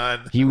 He's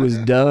done. He was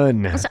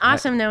done. It's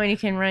awesome though when you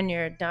can run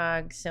your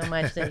dog so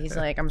much that he's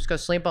like, I'm just gonna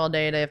sleep all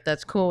day if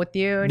that's cool with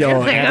you. And No, you're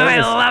like, and oh,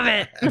 I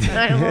that was- love it.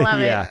 I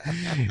love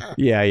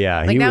Yeah, yeah.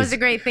 Like He that was the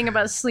great thing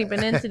about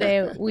sleeping in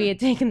today. We had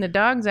taken the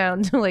dogs out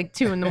until like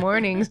 2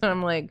 a.m. So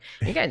I'm like,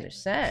 you guys are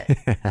set,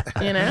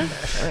 you know?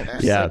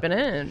 Like, Yeah. sleeping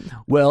in.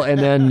 Well, and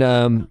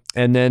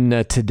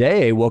then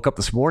today, I woke up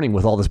this morning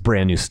with all this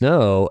brand new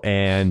snow,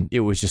 and it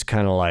was just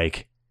kind of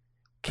like,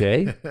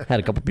 okay, had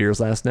a couple beers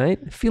last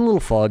night, feel a little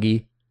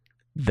foggy.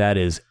 That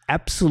is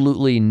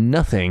absolutely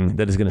nothing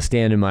that is going to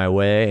stand in my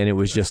way. And it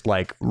was just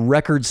like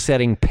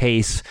record-setting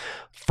pace.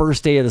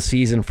 First day of the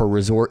season for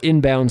resort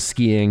inbound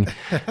skiing.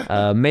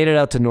 Made it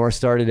out to North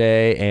Star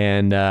today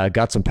and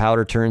got some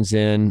powder turns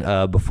in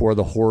before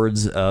the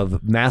hordes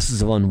of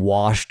masses of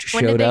unwashed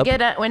showed up.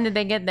 When did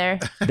they get there?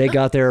 They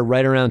got there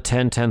right around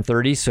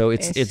 10:30. So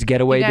it's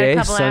getaway You got a day,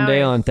 couple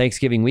Sunday hours. on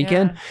Thanksgiving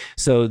weekend. Yeah.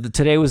 So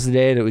today was the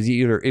day that was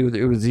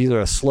it was either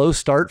a slow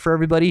start for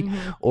everybody,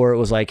 or it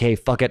was like, hey,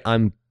 fuck it,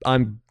 I'm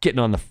getting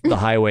on the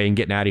highway and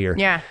getting out of here.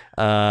 Yeah.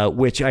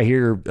 Which I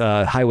hear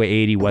Highway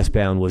 80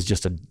 westbound was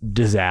just a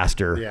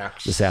disaster Yeah.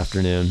 this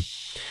afternoon.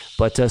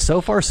 But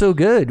so far so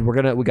good.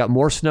 We got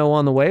more snow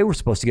on the way. We're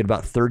supposed to get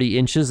about 30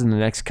 inches in the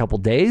next couple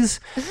days.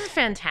 This is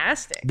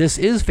fantastic. This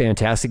is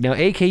fantastic. Now,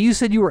 AK, you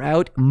said you were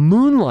out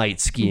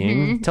moonlight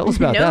skiing. Tell us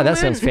about that. That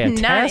sounds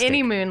fantastic. Not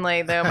any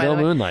moonlight though. by No the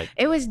way. moonlight.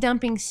 It was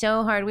dumping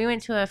so hard. We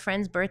went to a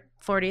friend's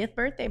 40th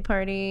birthday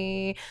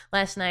party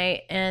last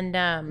night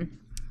and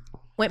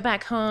went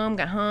back home,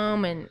 got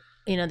home, and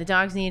the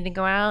dogs needed to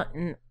go out.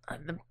 And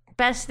the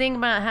best thing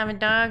about having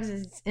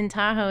dogs in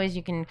Tahoe is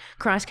you can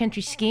cross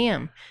country ski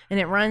them, and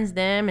it runs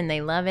them, and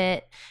they love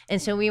it.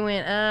 And so we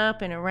went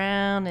up and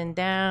around and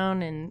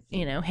down, and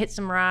hit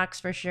some rocks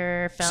for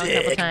sure. Fell a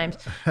couple times.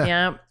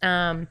 Yeah.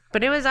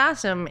 But it was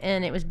awesome,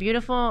 and it was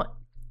beautiful.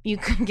 You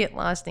could get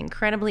lost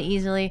incredibly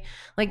easily,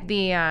 like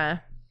the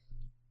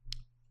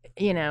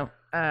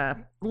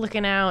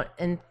looking out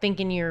and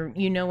thinking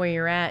you know where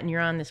you're at and you're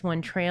on this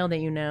one trail that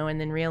and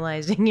then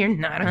realizing you're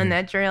not on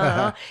that trail at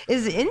all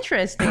is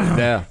interesting.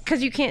 Yeah.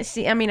 Because you can't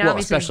see. I mean, Well,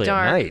 obviously it's especially at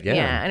dark. night,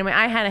 yeah. Anyway,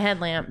 I had a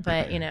headlamp,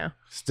 but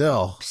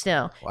Still.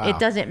 Wow. it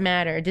doesn't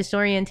matter.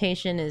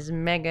 Disorientation is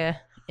mega.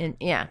 But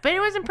it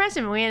was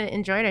impressive. We had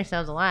enjoyed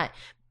ourselves a lot.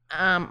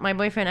 My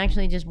boyfriend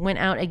actually just went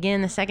out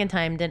again the second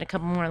time, did a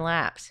couple more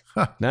laps.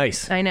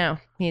 Nice. I know.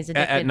 He's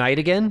addicted. At night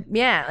again?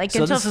 Yeah, like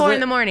So until this is 4 a- in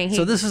the morning.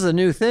 So this is a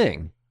new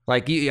thing.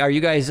 Like, are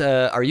you guys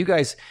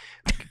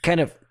kind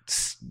of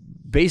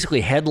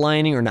basically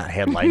headlining, or not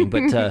headlining,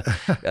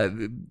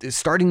 but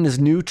starting this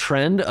new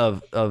trend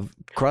of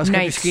cross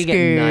country skiing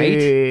at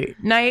night.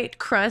 Night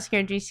cross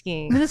country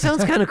skiing. That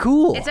sounds kind of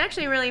cool. It's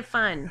actually really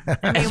fun.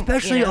 I mean,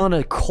 Especially on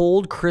a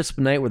cold, crisp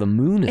night where the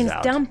moon is it's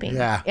out. dumping.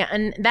 Yeah.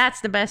 And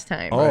that's the best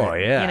time. Oh,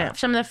 yeah. You know,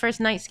 some of the first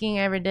night skiing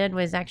I ever did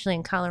was actually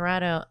in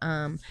Colorado,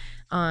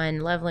 on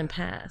Loveland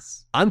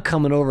Pass. I'm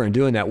coming over and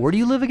doing that. Where do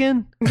you live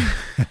again?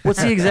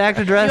 What's the exact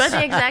address? You want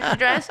the exact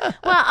address? Well,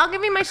 I'll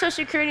give you my social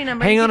security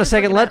number. Hang You on can a just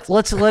look second. it up.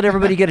 Let's let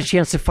everybody get a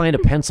chance to find a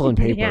pencil and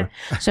paper.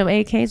 Yeah. So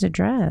AK's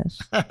address.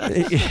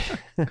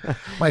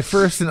 My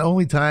first and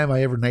only time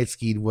I ever night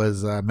skied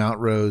was Mount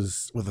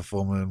Rose with a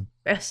full moon.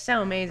 That's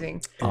so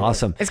amazing.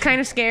 Awesome. It's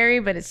kind of scary,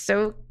 but it's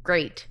so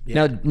great.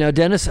 Now,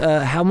 Dennis,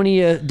 how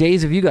many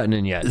days have you gotten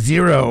in yet?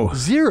 0.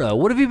 0.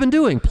 What have you been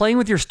doing? Playing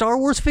with your Star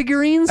Wars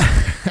figurines?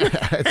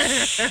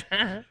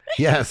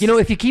 Yes. You know,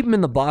 if you keep them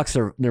in the box,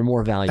 they're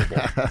more valuable.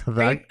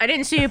 That- I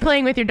didn't see you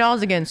playing with your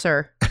dolls again,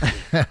 sir.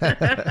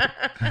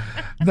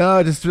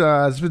 no, just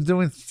been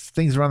doing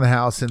things around the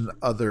house and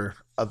other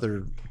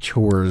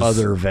chores.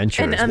 Other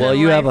ventures. And other Well,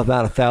 you have life.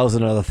 about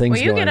 1,000 other things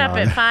Well, you going get up on.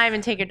 at 5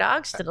 and take your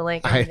dogs to the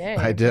lake every day.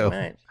 I do.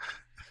 pretty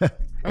much.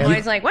 I'm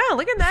always like, wow,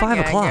 look at that 5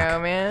 guy o'clock. go,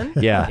 man.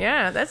 Yeah.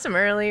 Yeah, that's some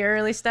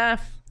early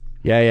stuff.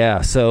 Yeah.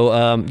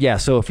 So,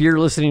 so if you're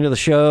listening to the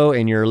show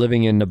and you're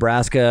living in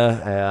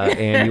Nebraska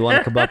and you want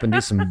to come up and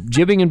do some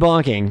jibbing and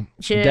bonking,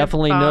 Jib,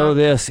 definitely know bonk.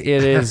 this.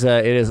 It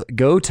is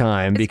go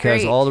time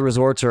because great. all the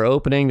resorts are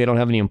opening. They don't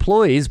have any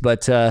employees,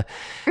 but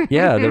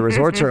yeah, the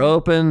resorts are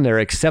open. They're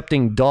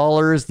accepting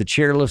dollars. The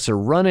chairlifts are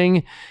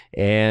running.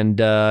 And,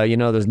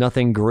 there's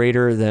nothing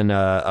greater than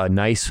a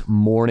nice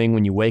morning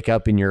when you wake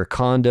up in your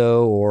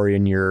condo or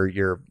in your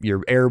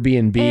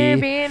Airbnb.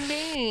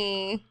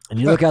 Airbnb. And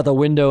you look out the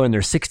window and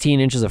there's 16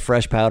 inches of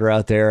fresh powder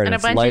out there and, And a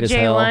it's bunch light of as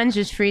hell. J1s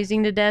just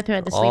freezing to death who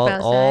had to sleep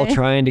outside. All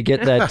trying to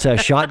get that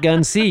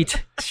shotgun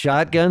seat.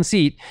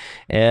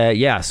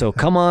 So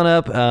come on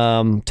up.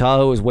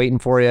 Tahoe is waiting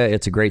for you.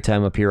 It's a great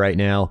time up here right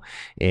now.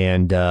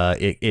 And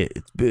it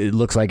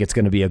looks like it's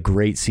going to be a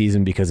great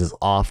season because it's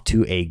off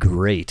to a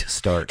great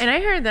start. And I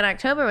heard that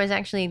October was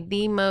actually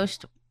the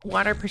most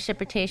water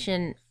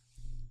precipitation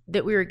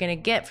that we were going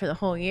to get for the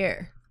whole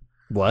year.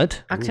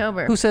 What?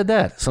 October. Who said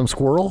that? Some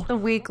squirrel? The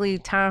weekly,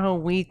 Tahoe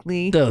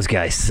Weekly. Those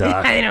guys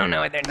suck. I don't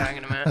know what they're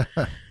talking about.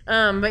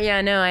 But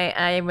yeah, no,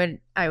 I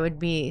would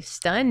be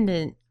stunned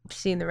to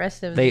see the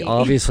rest of They the...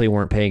 obviously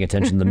weren't paying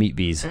attention to the meat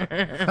bees.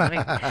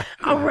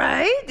 All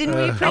right, didn't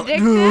we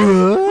predict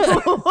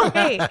it?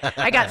 Wait,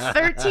 I got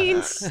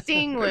 13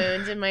 sting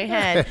wounds in my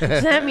head. So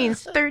that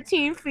means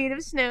 13 feet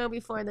of snow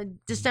before the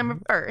December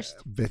 1st.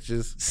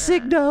 bitches.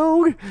 Sick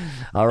dog.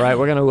 All right,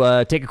 we're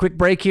gonna take a quick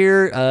break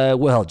here.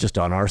 Well, just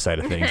on our side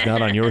of things,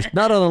 not on yours,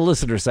 not on the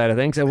listener side of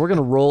things, and we're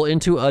gonna roll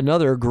into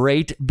another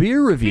great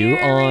beer review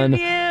on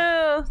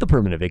the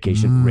Permanent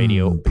Vacation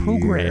Radio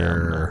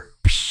program.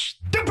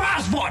 The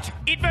passport!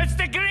 It was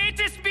the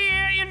greatest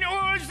beer in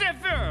all the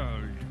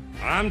world.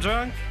 I'm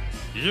drunk.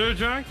 You're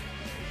drunk.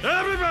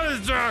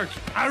 Everybody's drunk.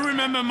 I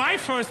remember my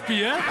first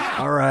beer.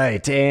 All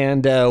right,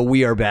 and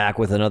we are back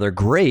with another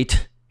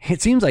great. It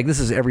seems like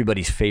this is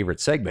everybody's favorite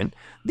segment,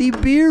 the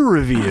beer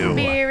review.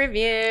 Beer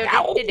review.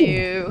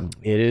 Do-do-do.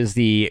 It is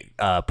the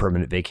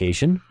Permanent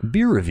Vacation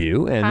beer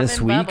review, and this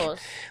Poppin' week bubbles.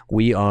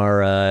 we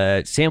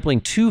are sampling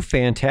 2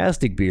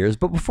 fantastic beers.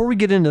 But before we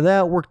get into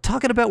that, we're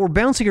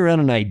bouncing around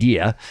an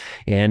idea,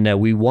 and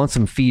we want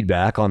some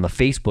feedback on the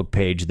Facebook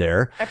page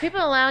there. Are people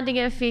allowed to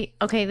give feedback?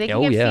 Okay, they can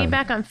Oh, give yeah.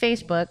 feedback on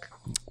Facebook,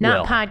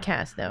 not Well,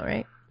 podcast though,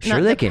 right? sure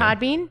not they the can.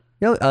 Podbean.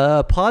 No,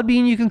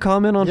 Podbean, you can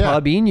comment on Yeah.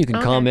 Podbean. You can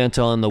Okay. comment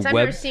on the 'Cause I've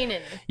web. never seen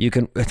it. You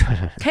can.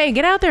 Hey,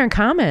 get out there and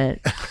comment.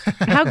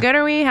 How good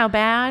are we? How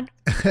bad?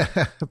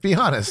 Be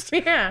honest.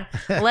 Yeah,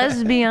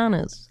 let's be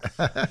honest.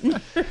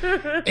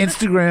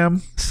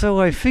 Instagram. So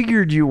I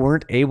figured you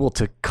weren't able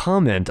to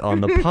comment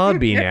on the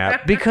Podbean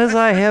app because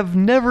I have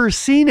never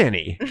seen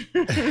any.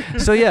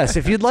 So yes,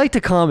 if you'd like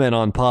to comment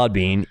on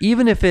Podbean,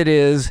 even if it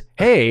is,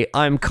 hey,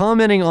 I'm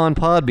commenting on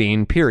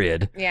Podbean,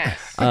 period.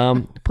 Yes.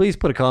 Please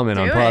put a comment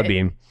on Do it.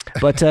 Podbean.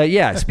 But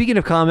yeah, speaking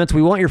of comments,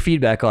 we want your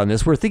feedback on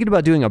this. We're thinking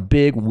about doing a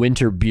big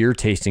winter beer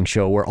tasting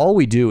show where all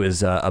we do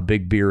is a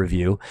big beer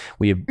review.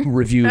 We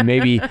review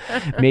maybe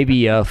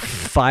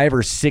 5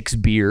 or 6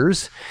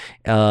 beers,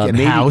 Get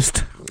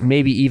housed.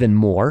 maybe even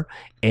more.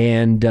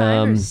 And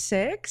 5 or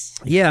 6.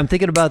 yeah, I'm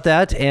thinking about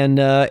that, and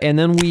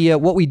then we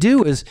what we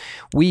do is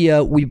we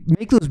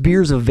make those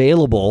beers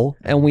available,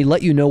 and we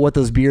let you know what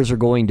those beers are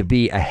going to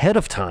be ahead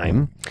of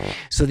time,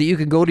 so that you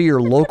can go to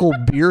your local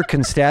beer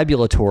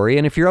constabulatory,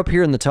 and if you're up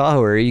here in the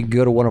Tahoe area, you can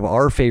go to one of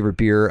our favorite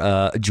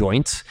beer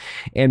joints,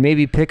 and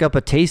maybe pick up a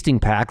tasting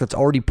pack that's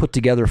already put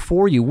together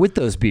for you with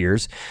those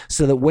beers,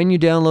 so that when you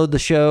download the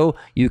show,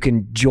 you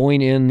can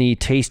join in the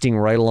tasting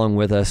right along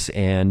with us,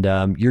 and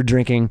you're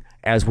drinking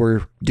as we're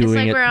doing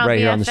like it we're all right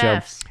here on the show.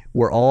 BFFs.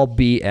 We're all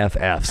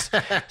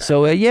BFFs.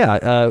 So,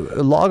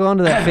 log on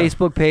to that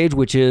Facebook page,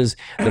 which is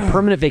the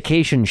Permanent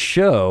Vacation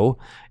Show,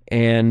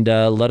 and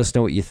let us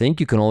know what you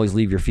think. You can always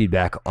leave your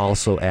feedback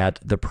also at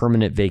the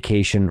Permanent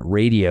Vacation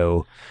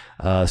Radio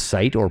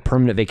site or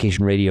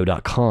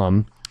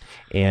permanentvacationradio.com.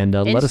 And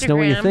let us know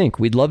what you Instagram. think.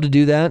 We'd love to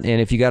do that.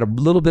 And if you got a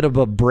little bit of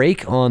a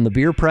break on the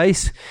beer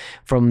price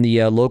from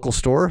the local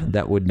store,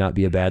 that would not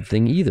be a bad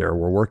thing either.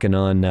 We're working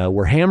on,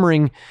 we're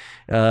hammering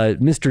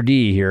Mr.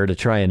 D here to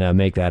try and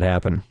make that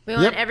happen. We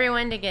want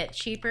everyone to get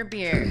cheaper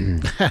beer.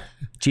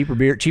 Cheaper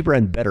beer, cheaper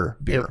and better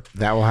beer. Yep,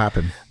 that will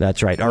happen.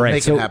 That's right. All right,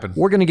 Make it so happen.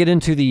 we're going to get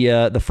into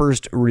the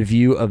first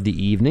review of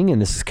the evening,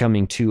 and this is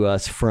coming to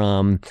us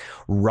from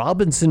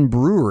Robinson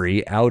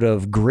Brewery out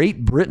of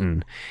Great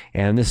Britain.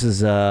 And this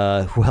is,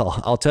 well,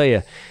 I'll tell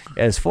you,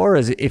 as far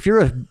as if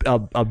you're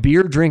a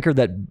beer drinker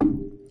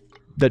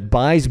that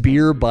buys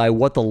beer by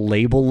what the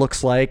label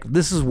looks like,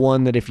 this is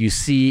one that if you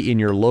see in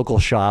your local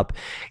shop,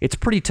 it's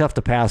pretty tough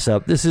to pass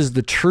up. This is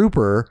the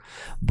Trooper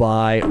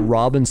by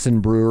Robinson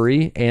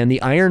Brewery and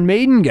the Iron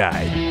Maiden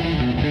guide.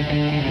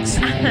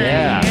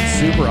 Yeah,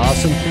 super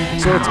awesome.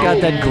 So it's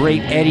got that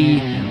great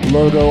Eddie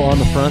logo on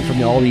the front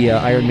from all the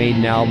Iron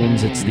Maiden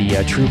albums. It's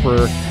the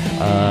Trooper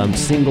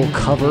single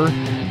cover,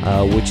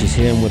 which is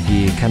him with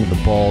the kind of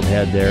the bald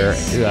head there,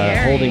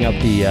 holding up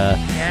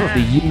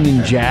the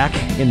Union Jack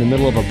in the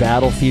middle of a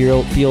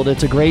battlefield.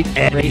 It's a great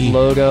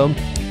logo.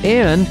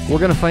 And we're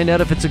going to find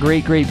out if it's a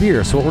great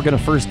beer. So what we're going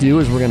to first do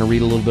is we're going to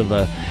read a little bit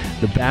of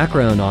the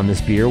background on this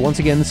beer. Once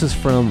again, this is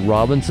from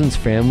Robinson's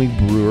Family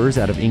Brewers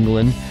out of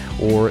England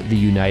or the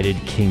United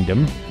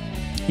Kingdom.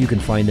 You can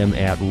find them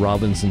at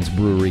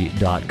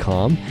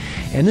robinsonsbrewery.com.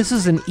 And this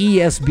is an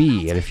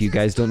ESB. And if you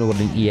guys don't know what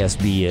an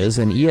ESB is,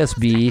 an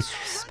ESB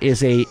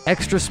is a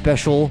extra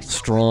special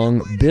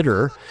strong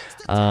bitter.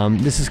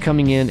 This is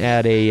coming in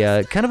at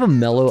a kind of a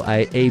mellow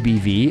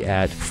ABV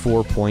at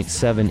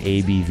 4.7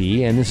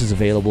 ABV, and this is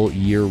available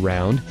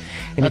year-round.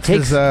 And That's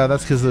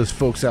because those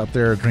folks out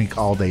there drink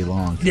all day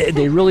long.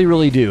 They really,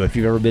 really do. If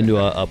you've ever been to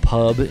a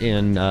pub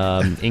in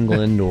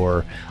England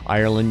or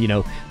Ireland, you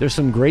know, there's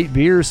some great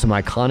beers, some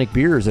iconic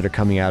beers that are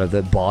coming out of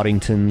the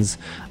Boddingtons,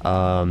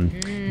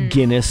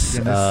 Guinness.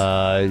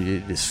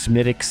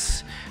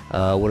 Smithwick's.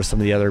 What are some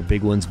of the other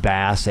big ones?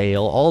 Bass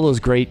Ale. All those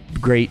great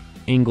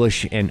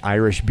English and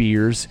Irish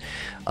beers.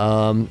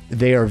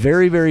 They are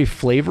very, very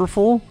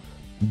flavorful,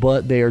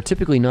 but they are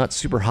typically not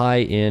super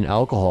high in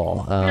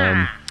alcohol.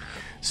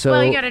 So,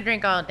 Well, you got to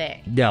drink all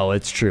day. no,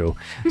 it's true.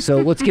 So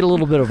let's get a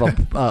little bit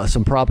of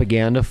some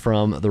propaganda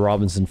from the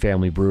Robinson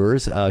Family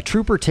Brewers.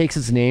 Trooper takes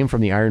its name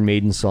from the Iron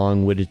Maiden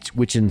song,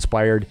 which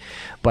inspired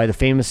by the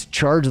famous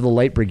Charge of the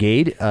Light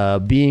Brigade.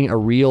 Being a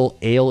real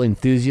ale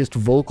enthusiast,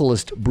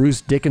 vocalist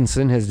Bruce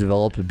Dickinson has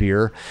developed a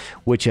beer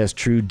which has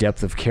true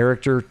depth of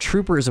character.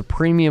 Trooper is a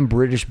premium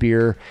British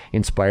beer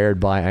inspired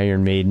by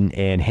Iron Maiden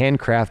and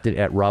handcrafted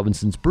at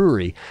Robinson's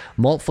Brewery.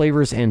 Malt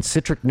flavors and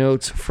citric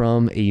notes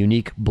from a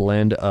unique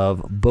blend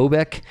of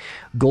Bobek,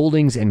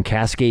 Goldings, and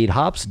Cascade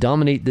hops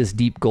dominate this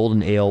deep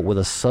golden ale with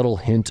a subtle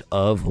hint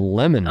of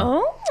lemon.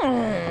 Oh.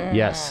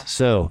 Yes.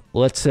 So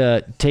let's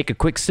take a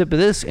quick sip of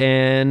this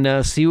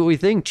and see what we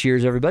think.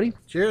 Cheers, everybody.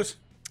 Cheers.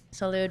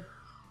 Salute.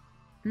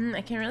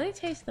 I can really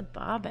taste the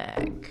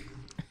Bobek.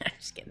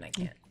 Just kidding, I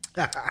can't.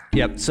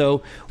 Yep.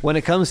 So when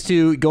it comes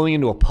to going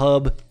into a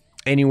pub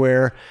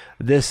anywhere,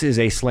 this is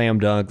a slam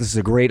dunk. This is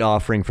a great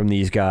offering from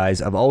these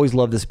guys. I've always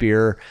loved this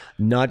beer,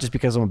 not just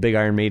because I'm a big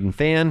Iron Maiden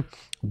fan,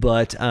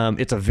 but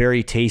it's a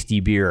very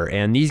tasty beer.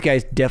 And these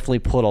guys definitely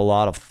put a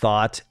lot of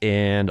thought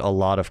and a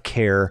lot of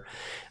care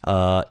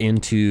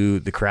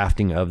into the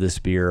crafting of this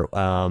beer.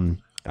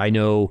 I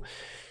know,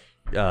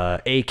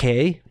 AK,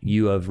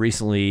 you have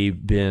recently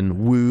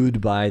been wooed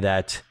by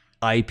that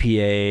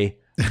IPA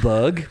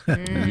bug.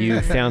 You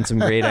found some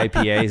great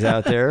IPAs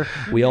out there.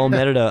 We all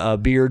met at a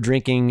beer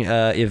drinking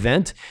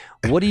event.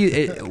 What do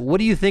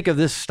you think of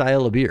this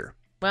style of beer?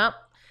 Well,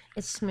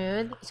 it's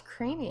smooth. It's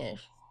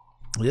creamy-ish.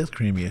 It is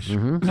creamy-ish.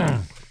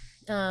 Kind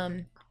of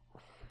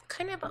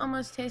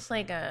almost tastes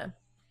like it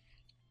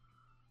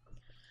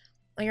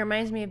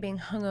reminds me of being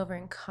hungover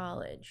in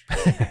college.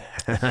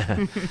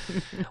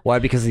 Why?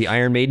 Because of the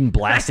Iron Maiden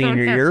blasting in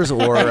your ears,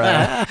 or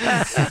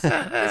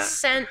The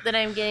scent that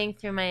I'm getting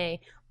through my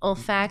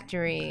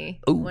olfactory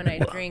when I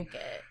drink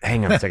it.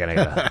 hang on a second, I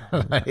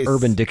got Nice.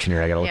 Urban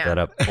Dictionary. I gotta look Yeah. that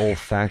up.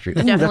 Olfactory.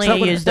 Ooh, Definitely that's not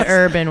what- use the that's-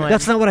 urban one.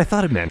 That's not what I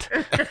thought it meant.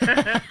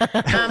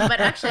 But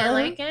actually, I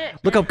like it.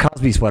 Look up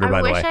Cosby sweater, I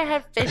by the wish way. I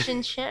had fish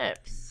and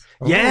chips.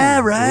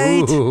 Yeah,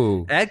 right.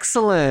 Ooh.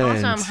 Excellent.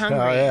 Also, I'm hungry.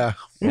 Oh, yeah.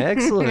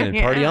 Excellent.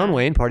 Party on,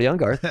 Wayne. Party on,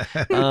 Garth.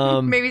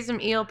 Maybe some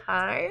eel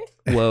pie.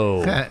 Whoa.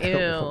 Ew.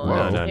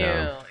 No.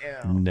 Ew.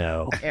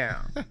 No. Ew.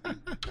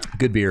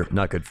 Good beer,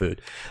 not good food.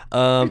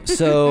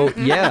 So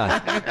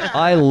yeah,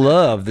 I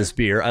love this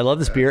beer.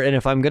 And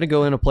if I'm gonna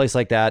go in a place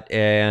like that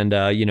and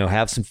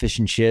have some fish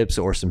and chips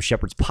or some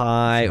shepherd's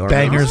pie or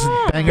Bangers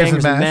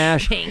and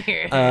mash.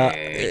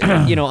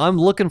 I'm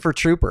looking for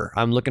Trooper.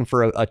 I'm looking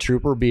for a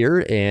Trooper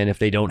beer, and if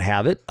they don't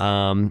have it,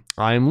 I'm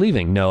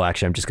leaving. No,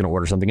 actually, I'm just gonna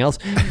order something else.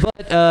 But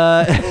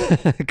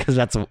because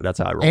that's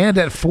how I roll. And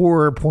at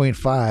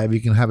 4.5, you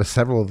can have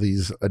several of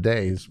these a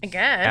day. I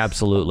guess.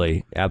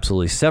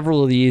 Absolutely.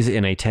 Several of these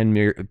in a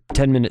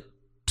 10-minute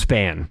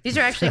span. These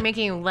are actually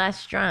making you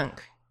less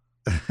drunk.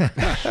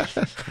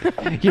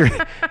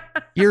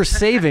 You're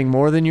saving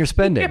more than you're I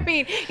spending.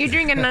 mean, you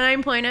drink a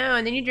 9.0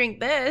 and then you drink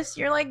this.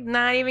 You're like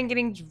not even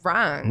getting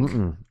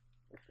drunk.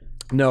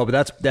 No,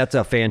 but that's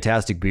a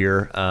fantastic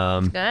beer.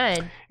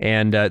 Good.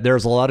 And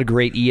there's a lot of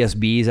great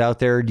ESBs out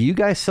there. Do you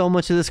guys sell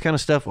much of this kind of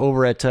stuff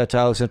over at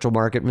Tahoe Central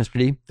Market, Mr.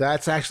 D?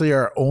 That's actually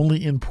our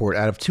only import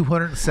out of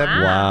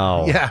 270.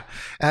 Wow. Yeah,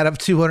 out of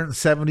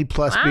 270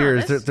 plus Wow,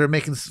 beers, that's-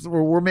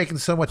 we're making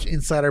so much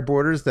inside our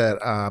borders that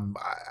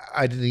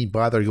I didn't even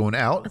bother going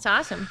out. That's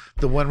awesome.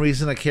 The one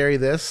reason I carry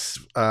this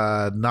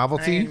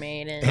novelty Iron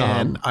Maiden.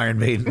 and Iron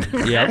Maiden.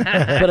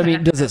 Yeah. But I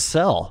mean, does it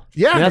sell?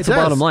 Yeah, I mean, that's it the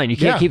does. bottom line. You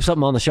can't Yeah. keep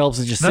something on the shelves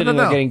that's just No, sitting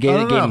no, there no. getting No, no,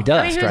 getting no. I mean,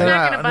 dust, who's right?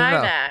 not going to No, buy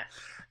no. that?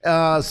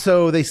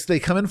 So they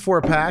come in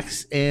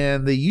 4-packs,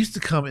 and they used to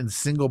come in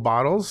single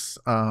bottles,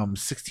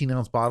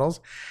 16-ounce bottles.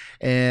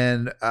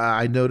 And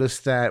I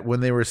noticed that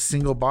when they were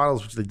single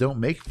bottles, which they don't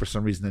make for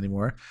some reason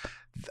anymore,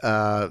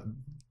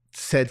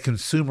 said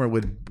consumer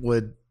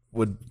would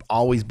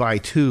always buy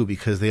 2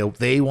 because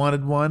they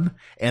wanted one,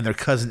 and their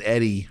cousin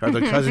Eddie or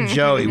their cousin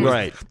Joey was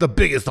Right. the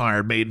biggest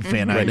Iron Maiden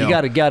fan I Right, know. you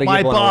gotta My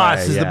give one boss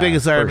away. is the Yeah,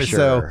 biggest Iron for Maiden.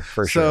 sure,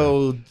 for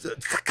So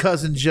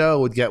cousin Joe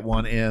would get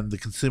one, and the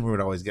consumer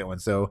would always get one.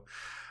 So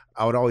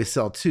I would always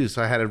sell 2.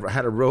 So I had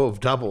a row of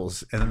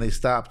doubles, and then they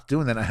stopped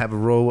doing that. I have a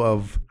row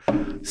of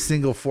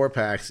single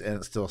 4-packs, and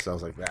it still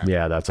sells like that.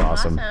 Yeah, that's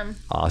awesome.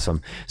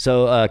 Awesome.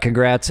 So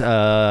congrats,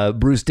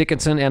 Bruce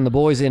Dickinson and the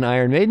boys in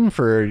Iron Maiden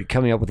for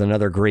coming up with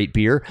another great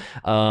beer.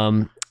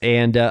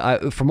 And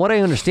from what I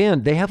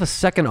understand, they have a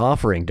second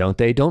offering, don't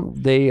they?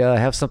 Don't they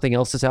have something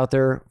else that's out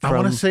there? I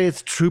want to say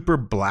it's Trooper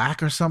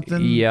Black or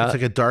something. Yeah. It's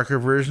like a darker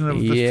version of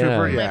the Yeah.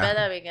 Trooper. I bet Yeah.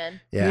 that'd be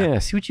good. Yeah.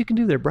 See what you can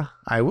do there, bro.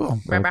 I will.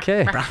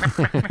 Okay. So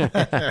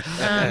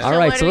All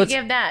right, what so do we let's-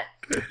 give that?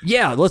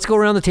 Yeah, let's go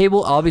around the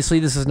table. Obviously,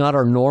 this is not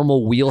our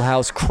normal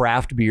wheelhouse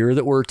craft beer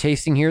that we're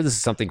tasting here. This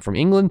is something from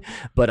England,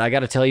 but I got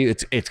to tell you,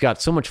 it's got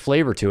so much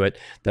flavor to it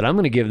that I'm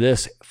going to give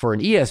this for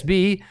an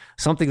ESB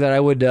something that I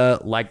would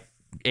like.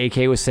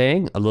 AK was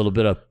saying a little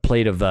bit of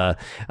plate of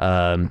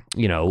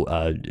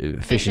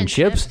fish and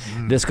chips.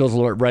 This goes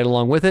right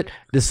along with it.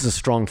 This is a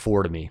strong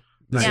 4 to me.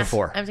 This is a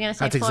 4. I was going to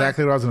say That's 4.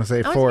 exactly what I was going to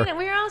say. I was 4.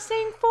 we were all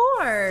saying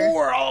 4.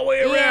 4 all the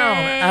way around.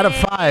 Yay. Out of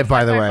 5,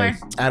 by the way.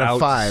 Four. Out of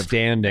 5.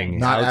 Outstanding.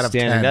 Not out of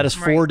Outstanding. 10. That is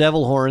 4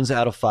 devil horns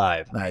out of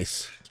 5.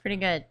 Nice. It's pretty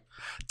good.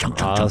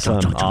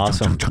 Awesome.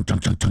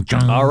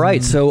 All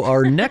right, so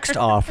our next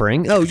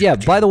offering. Oh yeah,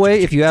 by the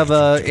way, if you have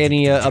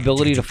any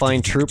ability to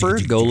find Trooper,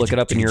 go look it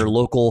up in your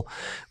local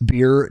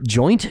beer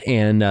joint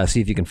and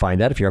see if you can find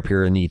that. If you're up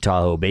here in the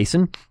Tahoe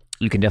Basin,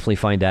 you can definitely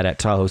find that at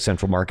Tahoe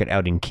Central Market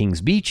out in Kings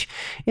Beach.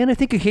 And I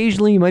think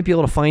occasionally you might be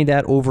able to find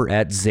that over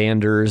at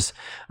Xander's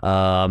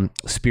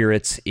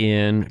Spirits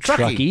in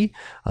Truckee,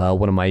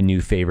 one of my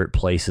new favorite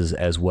places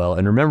as well.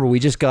 And remember, we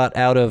just got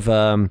out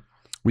of...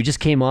 we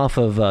just came off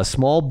of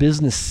Small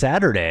Business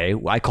Saturday.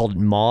 I called it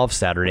Mauve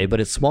Saturday,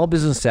 but it's Small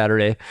Business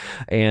Saturday.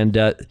 And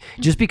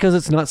just because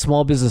it's not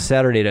Small Business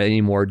Saturday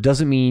anymore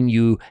doesn't mean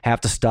you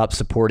have to stop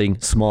supporting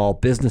small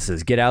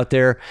businesses. Get out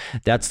there.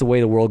 That's the way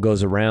the world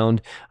goes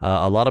around.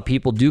 A lot of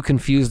people do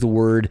confuse the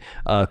word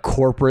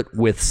corporate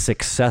with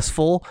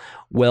successful.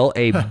 Well,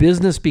 a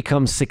business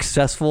becomes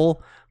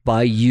successful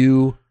by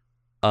you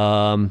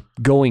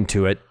going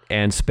to it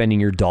and spending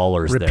your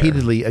dollars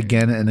Repeatedly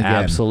again and again.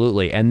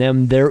 Absolutely. And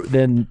then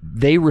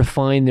they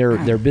refine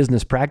their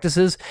business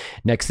practices.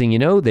 Next thing you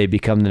know, they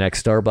become the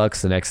next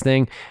Starbucks, the next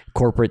thing.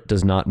 Corporate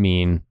does not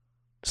mean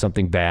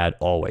something bad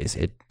always.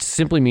 It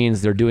simply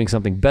means they're doing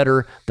something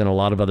better than a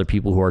lot of other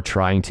people who are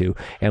trying to.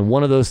 And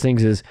one of those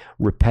things is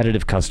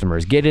repetitive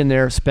customers. Get in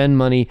there, spend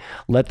money,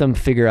 let them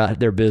figure out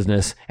their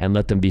business, and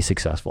let them be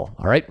successful.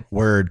 All right?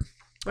 Word.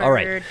 All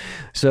right. Word.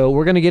 So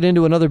we're going to get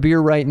into another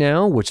beer right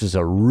now, which is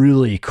a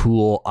really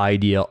cool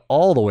idea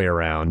all the way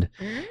around.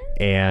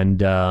 And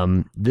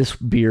this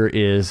beer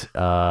is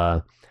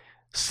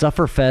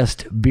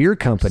Sufferfest Beer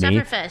Company.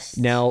 Sufferfest.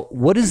 Now,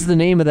 what is the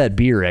name of that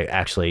beer,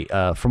 actually?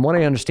 From what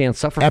I understand,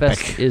 Sufferfest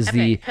Epic. is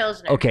the... Epic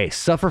Pilsner. Okay,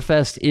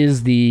 Sufferfest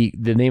is the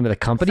name of the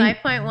company.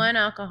 5.1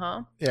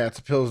 alcohol. Yeah, it's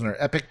a Pilsner.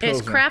 Epic Pilsner.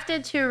 It's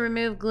crafted to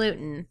remove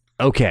gluten.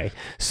 Okay,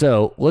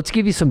 so let's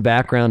give you some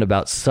background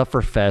about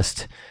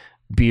Sufferfest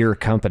Beer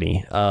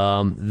Company.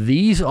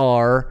 These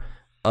are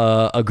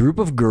a group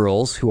of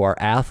girls who are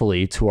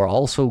athletes who are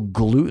also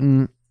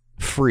gluten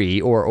free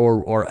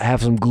or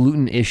have some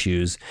gluten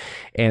issues,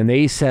 and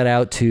they set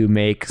out to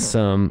make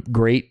some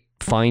great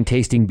fine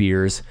tasting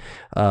beers.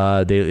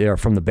 They are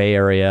from the Bay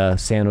Area,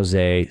 San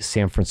Jose,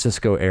 San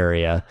Francisco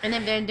area. And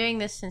they've been doing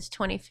this since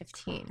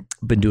 2015.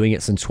 Been doing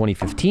it since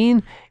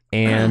 2015.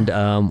 And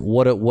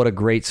what a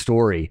great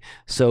story.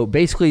 So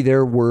basically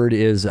their word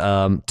is,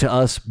 to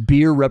us,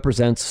 beer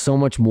represents so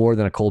much more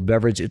than a cold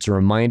beverage. It's a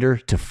reminder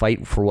to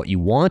fight for what you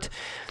want.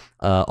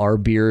 Our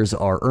beers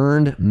are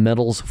earned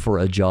medals for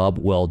a job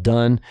well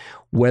done.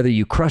 Whether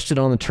you crushed it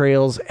on the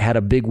trails, had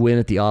a big win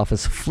at the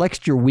office,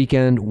 flexed your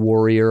weekend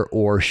warrior,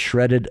 or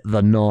shredded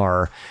the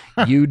gnar,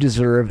 you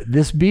deserve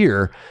this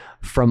beer.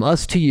 From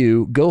us to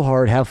you, go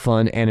hard, have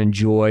fun, and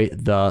enjoy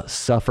the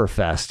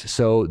Sufferfest.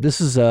 So this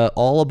is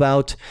all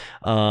about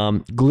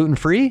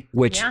gluten-free,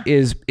 which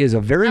is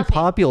a very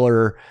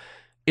popular.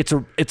 It's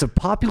a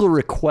popular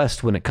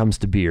request when it comes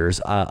to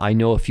beers. I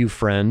know a few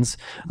friends.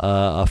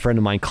 A friend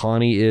of mine,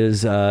 Connie,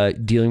 is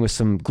dealing with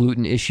some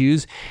gluten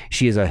issues.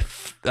 She is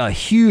a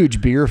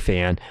huge beer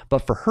fan, but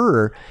for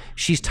her,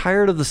 she's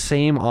tired of the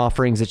same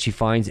offerings that she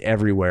finds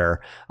everywhere.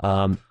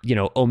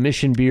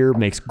 Omission Beer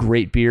makes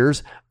great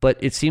beers, but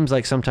it seems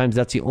like sometimes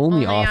that's the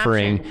only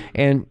offering.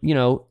 option.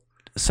 And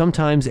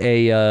sometimes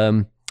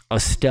a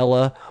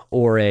Stella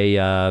or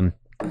a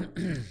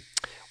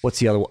what's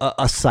the other one?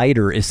 A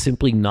cider is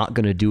simply not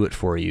going to do it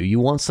for you. You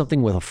want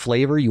something with a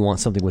flavor. You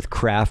want something with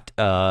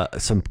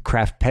some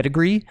craft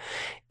pedigree,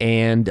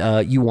 and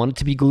you want it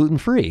to be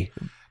gluten-free.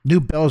 New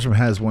Belgium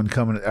has one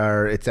coming,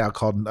 or it's out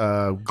called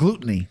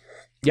Gluteny.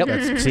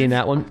 Yep, seeing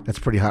that one. That's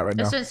pretty hot right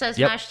now. This one says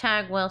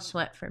hashtag well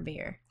sweat for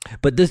beer.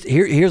 But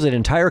here's an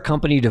entire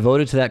company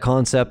devoted to that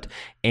concept,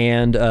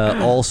 and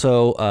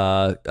also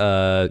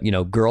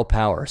girl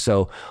power.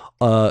 So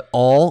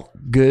all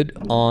good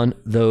on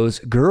those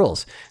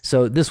girls.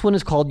 So this one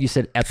is called, you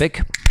said,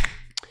 Epic.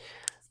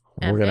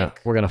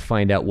 We're gonna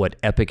find out what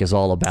Epic is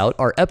all about.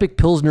 Our Epic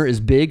Pilsner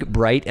is big,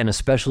 bright, and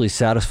especially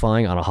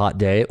satisfying on a hot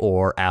day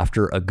or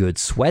after a good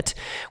sweat.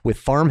 With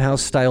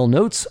farmhouse-style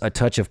notes, a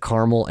touch of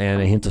caramel,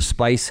 and a hint of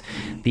spice,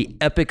 the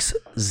Epic's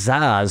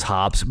Zaz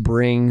hops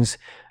brings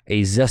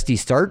a zesty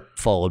start,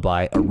 followed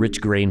by a rich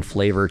grain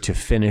flavor to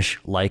finish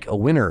like a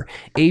winner.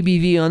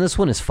 ABV on this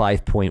one is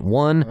 5.1.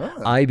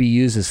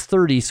 IBUs is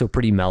 30, so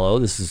pretty mellow.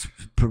 This is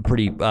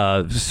pretty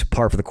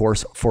par for the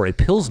course for a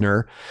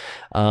Pilsner.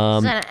 It's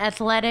an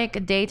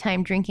athletic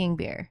daytime drinking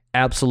beer.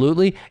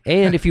 Absolutely.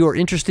 And if you are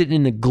interested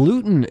in the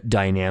gluten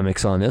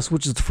dynamics on this,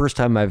 which is the first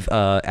time I've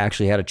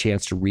actually had a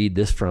chance to read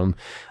this from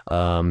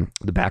the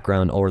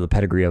background or the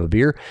pedigree of a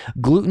beer,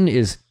 gluten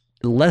is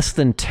less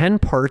than 10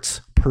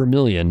 parts per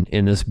million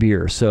in this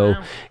beer. So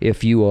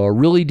if you are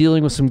really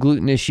dealing with some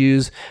gluten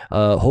issues,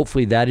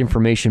 hopefully that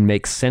information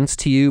makes sense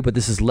to you. But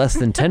this is less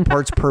than 10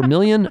 parts per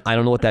million. I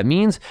don't know what that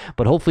means,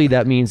 but hopefully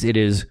that means it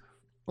is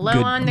Low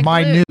good, on the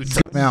minute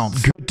gluten.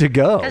 amounts. good to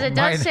go. Because it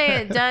does say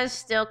it does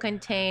still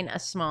contain a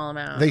small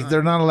amount.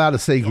 They're not allowed to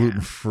say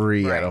gluten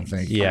free. I don't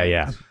think.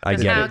 Yeah, I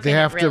Because get how it. They can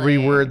have it to really-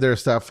 reword their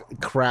stuff.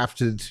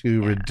 Crafted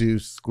to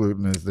reduce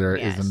gluten is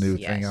a new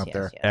thing out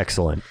there. Yes.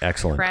 Excellent.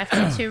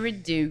 Crafted to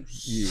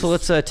reduce. So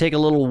let's take a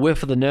little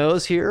whiff of the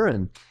nose here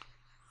and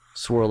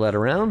swirl that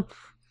around.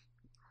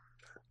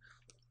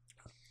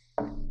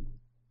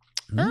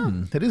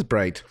 It is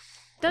bright.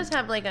 It does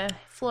have like a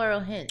floral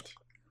hint.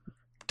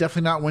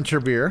 Definitely not winter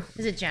beer.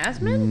 Is it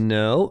jasmine?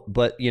 No,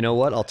 but you know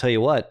what? I'll tell you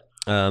what.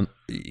 The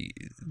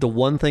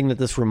one thing that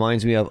this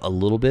reminds me of a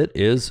little bit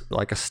is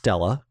like a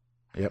Stella.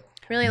 Yep.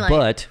 Really like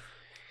But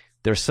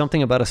there's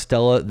something about a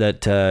Stella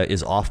that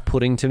is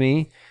off-putting to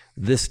me.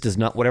 This does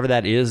not, whatever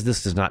that is,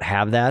 this does not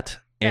have that.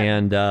 Yeah.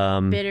 And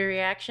bitter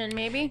reaction,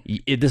 maybe?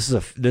 this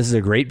is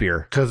a great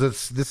beer.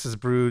 Because this is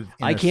brewed.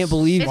 In I can't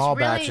believe- small It's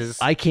really- batches.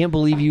 I can't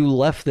believe you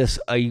left this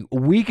a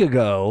week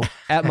ago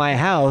at my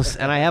house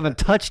and I haven't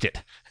touched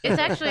it. It's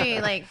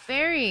actually like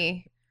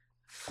very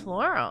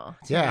floral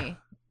to Yeah. me.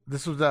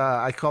 This was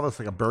I call this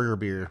like a burger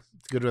beer.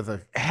 It's good with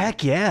a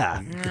Heck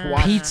yeah.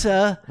 Wash-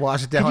 Pizza.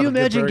 wash it down. Can you with a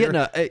good imagine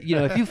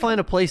getting burger. if you find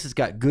a place that's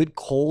got good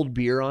cold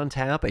beer on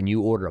tap and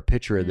you order a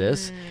pitcher of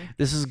this,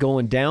 this is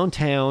going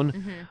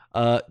downtown,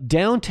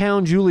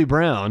 downtown Julie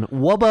Brown,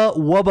 wubba,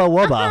 wubba,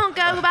 wubba. Oh,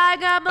 go by,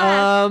 go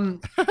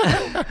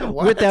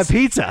by. With that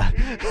pizza.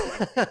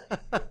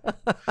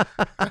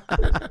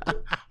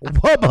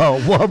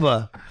 Wubba,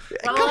 wubba.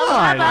 Come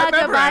on. I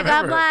remember, I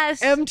God remember.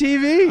 bless.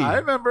 MTV. I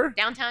remember.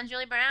 Downtown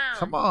Julie Brown.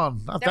 Come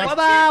on. Not There that-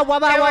 was Wubba,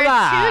 wubba, There were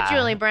wubba. two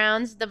Julie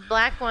Browns, the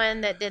black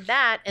one that did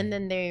that, and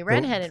then the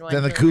redheaded one.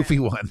 Then the Julie goofy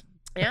one. Brown.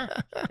 Yeah,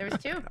 there was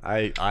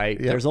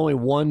two. There's only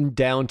one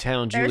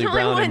downtown There's Julie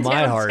only Brown one in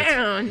my heart.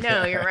 downtown.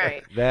 No, you're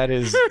right. That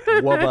is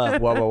wubba,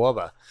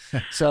 wubba,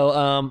 wubba.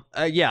 So,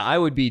 yeah, I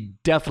would be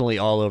definitely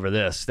all over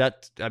this.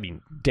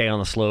 Day on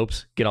the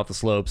slopes, get off the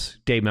slopes,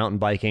 day mountain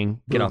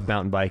biking, get off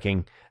mountain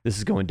biking. This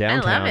is going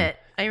downtown. I love it.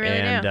 I really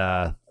and,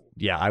 do.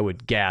 yeah, I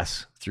would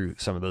gas through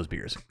some of those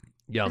beers.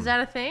 Yum. Is that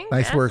a thing?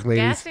 Nice work,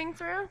 ladies. Gassing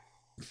through?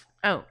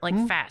 Oh, like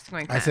fast,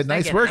 going fast. I said,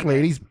 nice get it, work, I get it.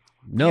 ladies.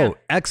 No,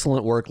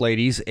 excellent work,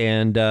 ladies.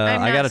 And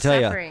I'm I not got to tell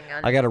you, suffering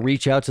on I got to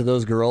reach out to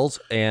those girls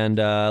and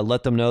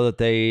let them know that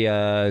they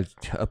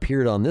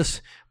appeared on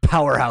this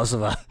powerhouse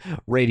of a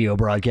radio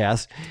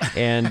broadcast.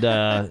 And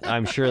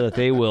I'm sure that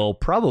they will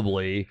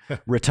probably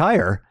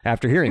retire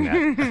after hearing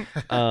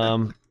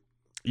that.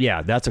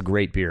 Yeah, that's a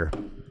great beer.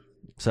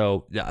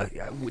 So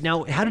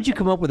now, how did you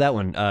come up with that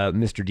one,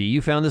 Mr. D?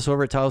 You found this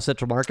over at Tahoe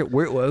Central Market.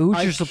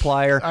 Who's your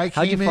supplier?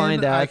 How'd you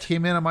find that? I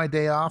came in on my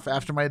day off,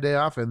 after my day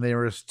off, and there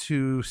was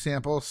 2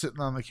 samples sitting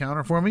on the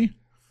counter for me.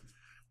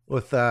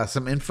 with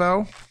some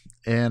info,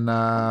 and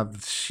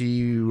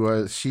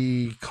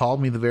she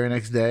called me the very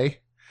next day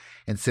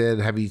and said,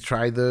 "Have you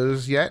tried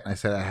those yet?" I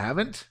said, "I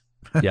haven't."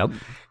 Yep.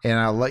 And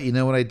I'll let you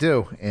know when I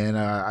do, and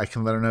I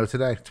can let her know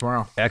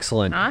tomorrow.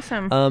 Excellent.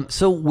 Awesome.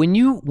 So when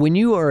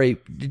you are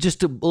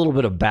just a little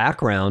bit of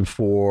background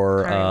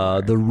for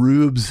the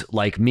rubes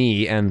like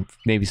me and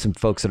maybe some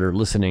folks that are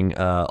listening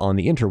on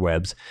the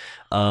interwebs,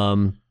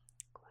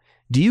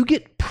 do you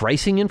get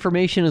pricing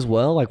information as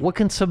well? Like, what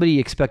can somebody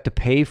expect to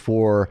pay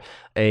for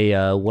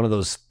a one of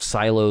those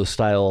silo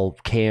style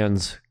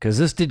cans? Because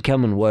this did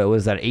come in, what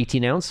was that,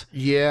 18 ounce?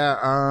 Yeah.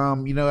 I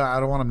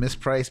don't want to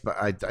misprice, but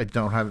I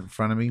don't have it in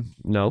front of me.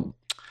 No.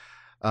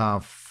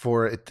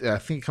 For it, I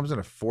think it comes in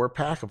a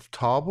 4-pack of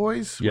Tall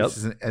Boys, Yep. which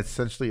is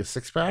essentially a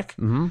 6-pack.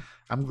 Mm-hmm.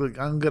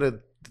 I'm gonna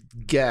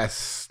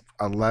guess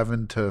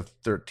 11 to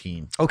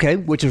 13. Okay,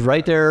 which is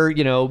right there,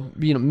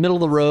 middle of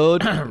the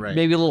road, Right.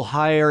 maybe a little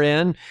higher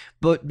end,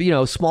 but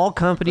small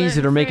companies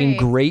that are making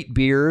Gluten-free. great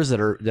beers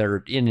that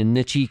are in a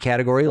niche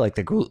category like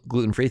the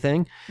gluten-free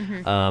thing.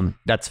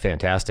 That's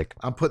fantastic.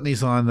 I'm putting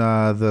these on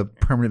the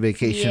Permanent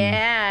Vacation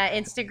Yeah,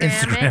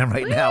 Instagram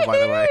right now, by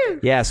the way.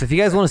 Yeah, so if you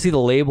guys want to see the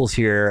labels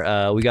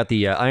here, we got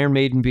the Iron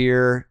Maiden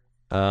beer,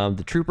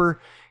 the Trooper,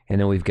 and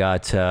then we've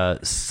got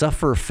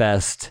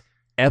Sufferfest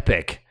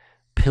Epic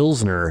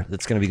Pilsner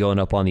that's going to be going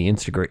up on the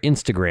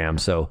Instagram.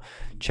 So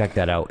check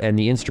that out. And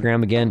the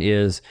Instagram again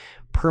is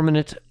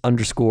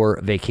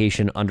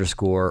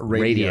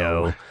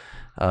permanent_vacation_radio.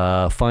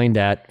 Find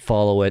that,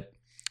 follow it,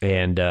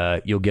 and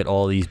you'll get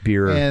all these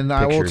beer And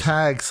pictures. I will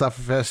tag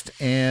Sufferfest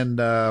and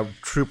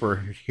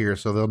Trooper here,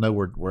 so they'll know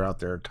we're out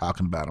there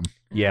talking about them.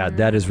 Yeah,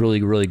 that is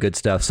really, really good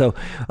stuff. So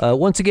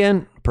once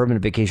again,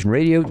 Permanent Vacation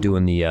Radio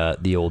doing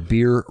the old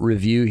beer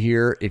review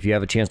here. If you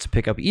have a chance to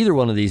pick up either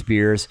one of these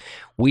beers,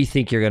 we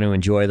think you're going to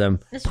enjoy them.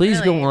 It's Please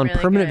really, go on really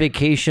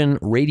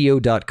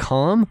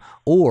permanentvacationradio.com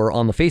or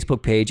on the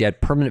Facebook page at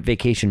Permanent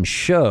Vacation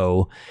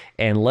Show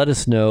and let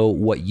us know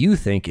what you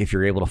think if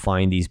you're able to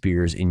find these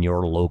beers in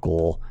your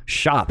local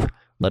shop.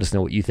 Let us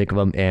know what you think of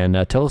them,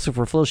 and tell us if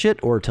we're full of shit,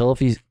 or tell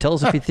us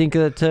if you think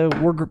that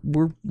we're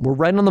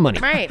right on the money.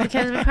 Right,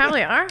 because we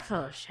probably are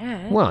full of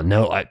shit. Well,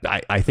 no,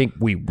 I think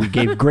we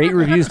gave great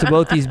reviews to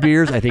both these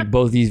beers. I think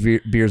both these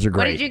beers are What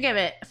great. did you give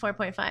it?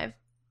 4.5?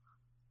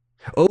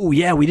 Oh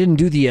yeah, we didn't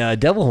do the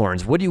devil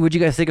horns. What'd you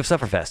guys think of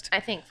Sufferfest?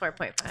 I think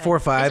 4.5.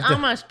 4.5. It's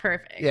almost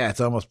perfect. Yeah,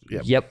 it's almost.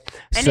 Yep. Yep.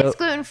 And So it's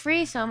gluten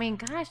free, so I mean,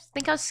 gosh,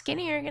 think how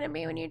skinny you're gonna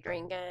be when you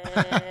drink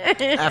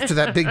it. After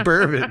that big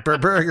burger.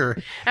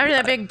 After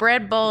that big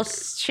bread bowl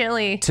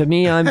chili. to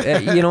me, I'm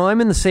I'm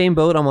in the same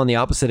boat. I'm on the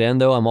opposite end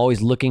though. I'm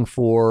always looking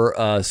for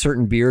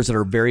certain beers that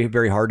are very,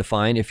 very hard to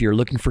find. If you're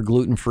looking for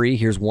gluten free,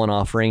 here's one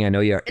offering. I know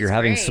you're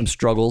having great. some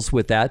struggles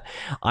with that.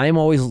 I am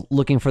always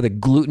looking for the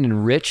gluten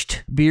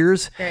enriched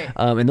beers, Great.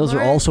 and those are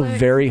More also gluten.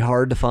 very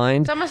hard to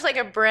find. It's almost like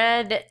a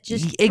bread,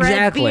 just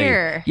Exactly. bread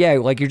beer. Yeah,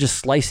 like you're just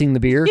slicing the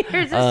beer.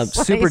 You're just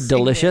Super slicing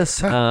delicious.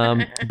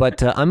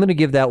 But I'm going to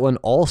give that one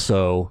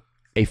also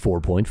a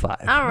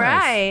 4.5. All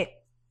right.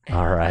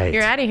 All right.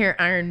 You're out of here,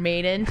 Iron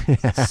Maiden.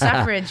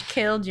 Suffrage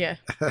killed you.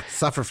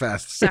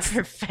 Sufferfest.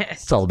 Sufferfest.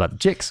 It's all about the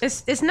chicks.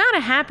 It's not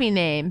a happy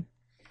name.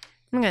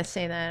 I'm going to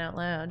say that out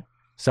loud.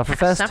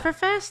 Sufferfest?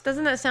 Sufferfest?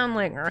 Doesn't that sound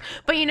like...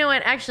 But you know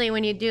what? Actually,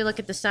 when you do look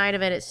at the side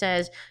of it, it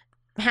says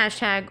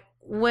hashtag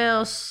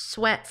will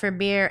sweat for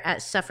beer at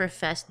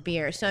Sufferfest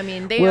beer. So, I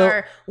mean, they Well-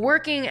 are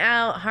working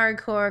out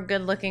hardcore,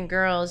 good-looking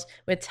girls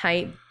with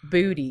tight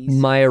booties.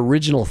 My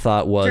original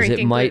thought was it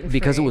Drinking might,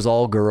 because it gluten-free. was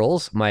all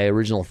girls, my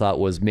original thought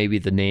was maybe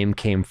the name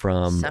came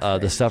from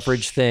the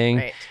suffrage thing.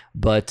 Right.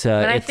 But,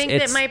 But I it's, think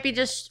it's, that might be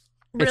just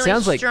really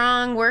sounds like-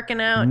 strong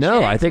working out. No,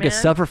 chicks, I think a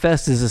man.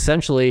 Sufferfest is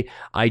essentially,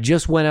 I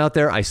just went out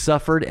there, I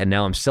suffered, and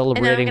now I'm And then I'm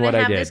celebrating going what to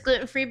I have did. this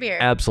gluten-free beer.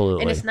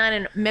 Absolutely. And it's not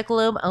a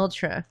Michelob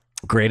Ultra.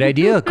 Great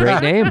idea. Great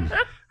name.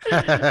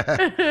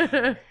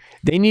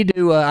 They need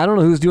to. I don't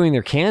know who's doing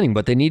their canning,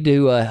 but they need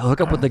to hook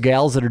up with the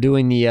gals that are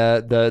doing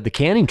the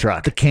canning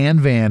truck. The can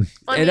van.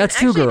 Well, Hey, that's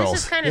two actually, girls.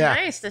 This is kind of Yeah.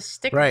 nice, the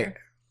sticker. Right.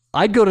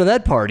 I'd go to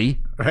that party.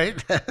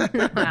 Right?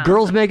 Wow.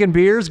 Girls making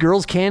beers,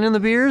 girls canning the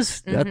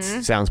beers. That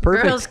sounds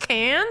perfect. Girls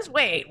cans?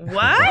 Wait,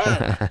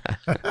 what?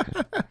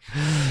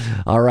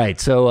 All right,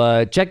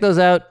 so check those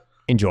out.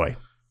 Enjoy.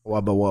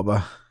 Wubba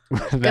wubba.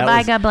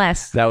 Goodbye, God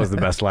bless. That was the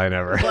best line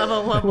ever.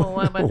 Wubba, wubba,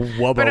 wubba.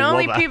 Wubba, But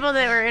only wubba. people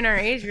that were in our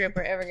age group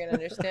are ever going to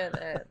understand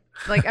that.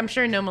 Like, I'm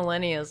sure no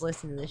millennials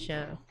listen to the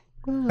show.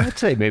 Well, I'd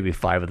say maybe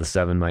 5 of the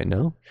 7 might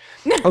know.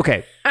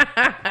 Okay.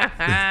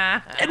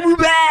 And we're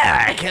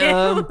back.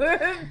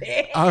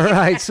 All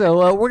right,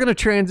 so we're going to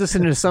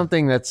transition into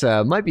something that's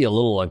might be a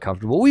little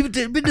uncomfortable. We've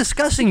been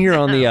discussing here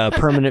on the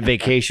Permanent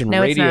Vacation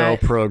No, it's Radio not.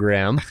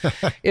 program.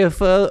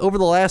 If over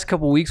the last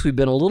couple of weeks we've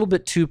been a little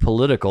bit too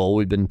political,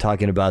 we've been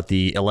talking about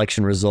the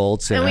election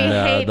results and And we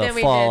hate the that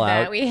we fallout.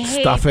 did that. We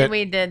hate Stuff that it.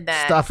 we did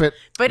that. Stuff it.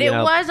 But You it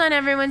know. was on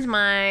everyone's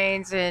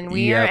minds, and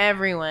we Yep. are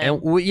everyone.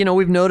 And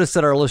we've noticed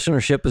that our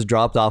listenership is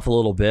dropped off a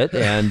little bit.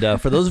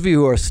 And for those of you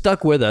who are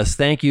stuck with us,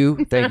 thank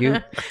you. Thank you,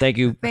 Thank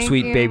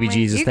sweet you. baby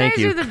Jesus. You Thank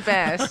guys you. are the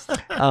best.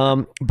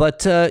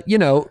 But we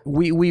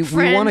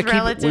want to keep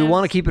relatives. we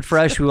want to keep it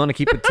fresh. We want to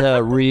keep it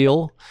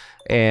real,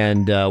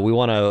 and we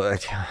want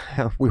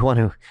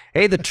to.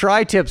 Hey, the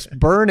tri-tip's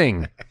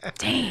burning.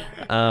 Dang.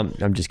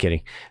 I'm just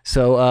kidding.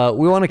 So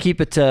we want to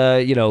keep it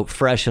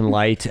fresh and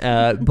light.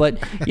 But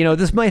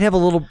this might have a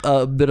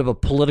little bit of a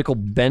political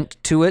bent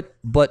to it,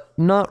 but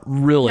not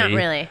really. Not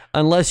really.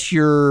 Unless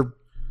you're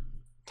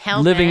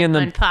Hell living bent in the-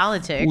 on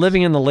politics.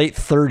 living in the late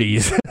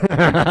 30s.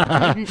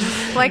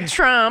 Like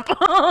Trump.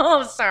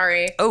 Oh,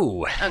 sorry.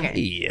 Oh, Okay.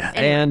 yeah.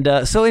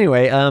 And so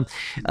anyway,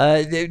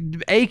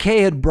 AK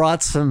had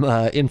brought some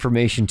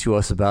information to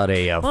us about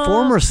a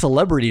former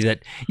celebrity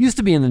that used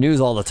to be in the news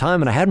all the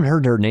time, and I hadn't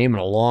heard her name in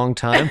a long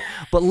time.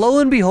 But lo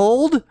and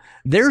behold,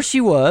 there she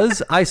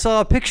was. I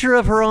saw a picture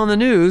of her on the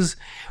news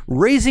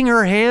raising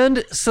her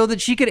hand so that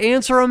she could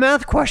answer a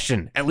math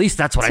question. At least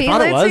that's what I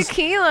thought it Tila was.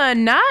 Tequila,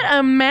 not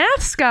a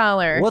math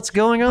scholar. What's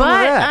going on with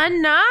but that?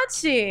 a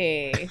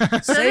Nazi.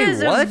 So Say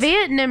there's what? a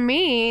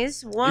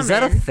Vietnamese woman Is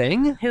that a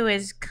thing? who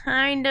is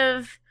kind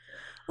of,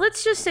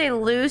 let's just say,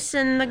 loose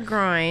in the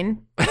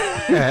groin.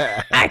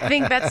 I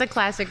think that's a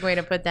classic way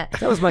to put that.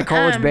 That was my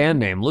college band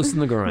name, Loosen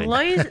the Grind.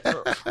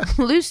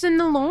 Loosen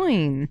the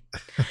loin.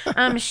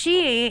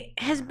 She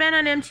has been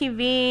on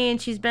MTV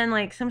and she's been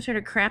like some sort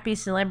of crappy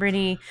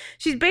celebrity.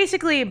 She's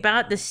basically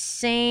about the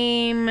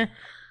same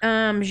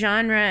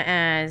genre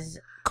as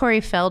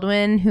Corey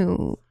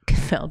Feldman,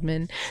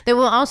 that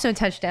we'll also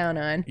touch down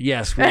on.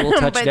 Yes, we will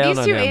touch But down these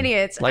on two them.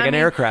 idiots, Like I an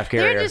mean, aircraft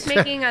carrier. They're just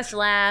making us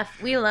laugh.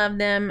 We love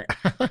them.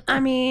 I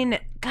mean,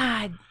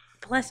 God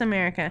bless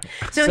America.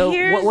 So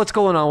here's what's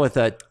going on with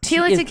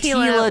Tila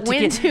Tequila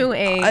went to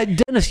a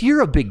Dennis,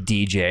 you're a big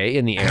DJ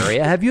in the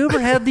area. Have you ever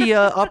had the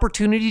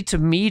opportunity to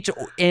meet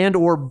and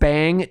or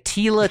bang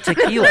Tila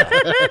Tequila?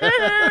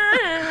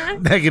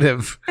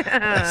 Negative.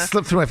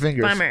 Slipped through my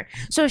fingers. bummer.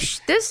 So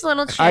this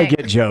little chick I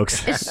get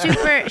jokes. is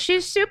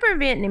she's super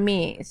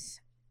Vietnamese,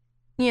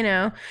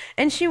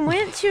 and she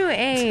went to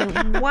a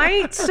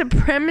white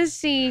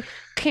supremacy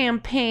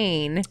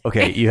campaign.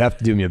 Okay, you have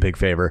to do me a big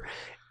favor.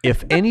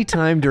 If any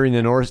time during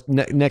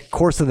the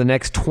course of the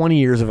next 20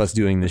 years of us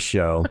doing this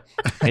show,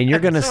 and you're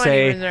gonna 20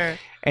 say, reserve.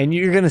 and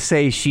you're gonna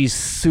say she's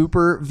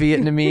super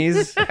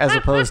Vietnamese as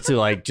opposed to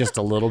like just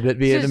a little bit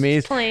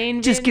Vietnamese,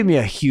 plain just give me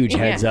a huge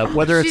heads up.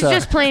 Whether She's it's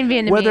just plain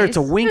Vietnamese. whether it's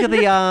a wink of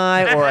the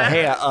eye or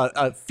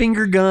a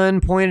finger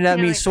gun pointed at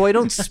me, so I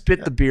don't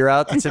spit the beer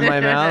out that's in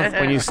my mouth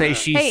when you say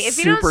she's Hey, if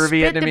you don't super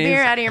spit Vietnamese. the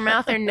beer out of your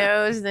mouth or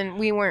nose, then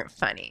we weren't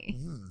funny.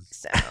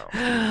 So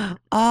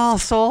Oh,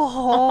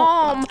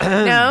 so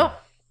no.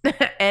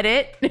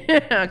 Edit.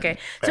 Okay.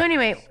 So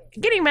anyway,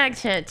 getting back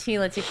to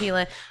Tila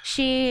Tequila,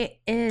 she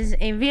is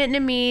a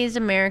Vietnamese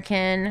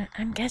American.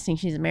 I'm guessing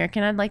she's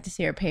American. I'd like to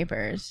see her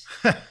papers.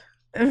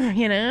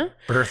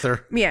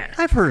 Birther. Yeah.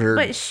 I've heard her.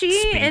 But she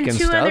speak and two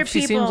stuff. other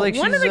She people. seems like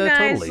One of she's, the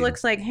guys totally...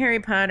 looks like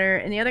Harry Potter,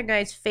 and the other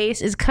guy's face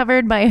is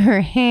covered by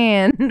her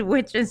hand,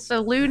 which is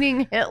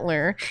saluting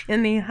Hitler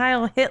in the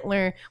Heil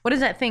Hitler. What is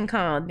that thing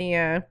called?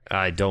 The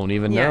I don't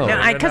even yeah, know.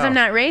 no, because I'm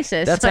not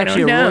racist. That's so I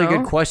actually a don't really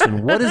know. good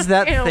question. What is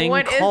that You know, thing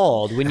what is-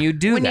 called when you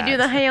do When that? you do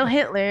the Heil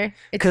Hitler,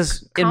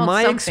 Because in called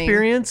my something.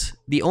 experience,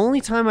 the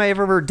only time I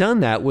ever done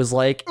that was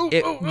like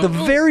the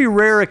very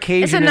rare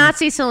occasion. it's a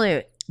Nazi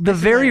salute. The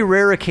very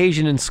rare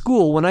occasion in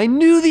school when I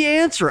knew the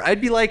answer,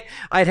 I'd be like,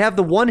 I'd have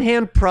the one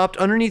hand propped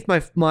underneath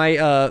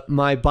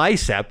my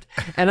bicep,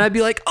 and I'd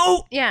be like,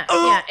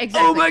 Yeah,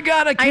 exactly. Oh my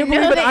God, I can't know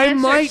believe it. the I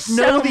answer might so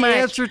know the much.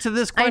 answer to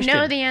this I question.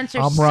 know the answer.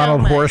 I'm so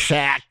Ronald much.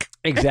 Horshack.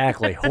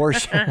 Exactly,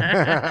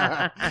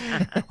 Horshack.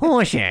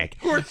 Horshack.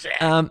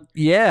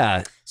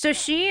 Yeah. So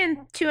she and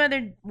two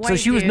other white So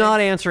she was dudes- not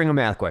answering a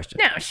math question.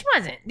 No, she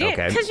wasn't.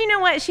 Okay. Because you know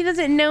what? She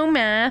doesn't know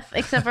math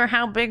except for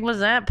how big was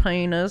that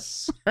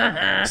penis.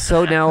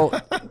 So now,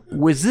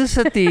 was this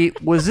at the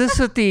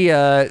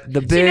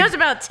big? She knows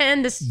about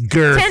 10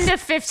 Girth. to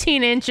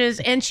 15 inches,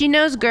 and she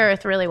knows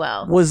girth really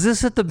well. Was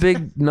this at the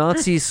big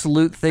Nazi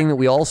salute thing that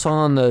we all saw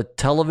on the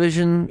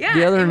television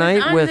the other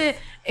night with?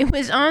 It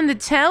was on the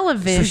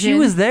television. So she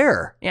was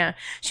there. Yeah,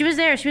 she was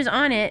there. She was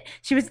on it.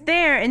 She was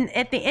there, and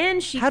at the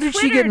end, she. How did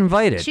she twittered. get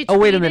invited? She Oh,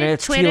 wait a tweeted, minute,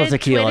 it's Tila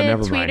Tequila,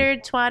 never mind.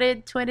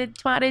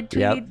 Tweeted.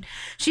 Yep.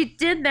 She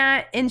did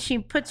that, and she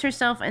puts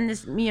herself in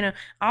this,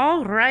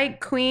 all right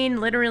queen,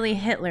 literally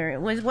Hitler.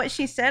 It was what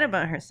she said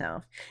about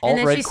herself, and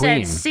then Alt-right she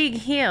queen. said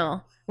Sieg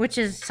Heil, which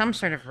is some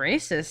sort of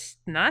racist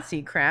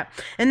Nazi crap.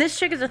 And this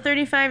chick is a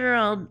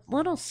 35-year-old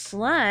little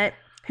slut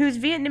who's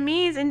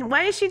Vietnamese, and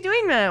why is she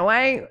doing that?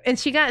 Why? And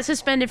she got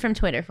suspended from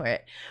Twitter for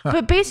it.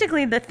 But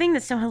basically, the thing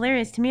that's so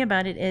hilarious to me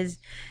about it is,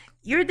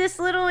 you're this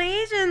little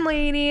Asian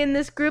lady in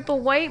this group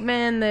of white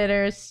men that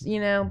are,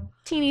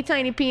 teeny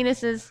tiny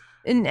penises,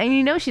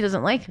 and she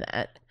doesn't like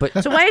that. But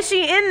So why is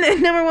she in the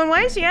number one?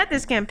 Why is she at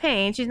this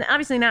campaign? She's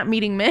obviously not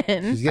meeting men.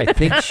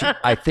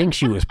 I think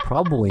she was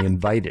probably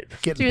invited. She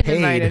Getting was paid.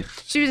 invited.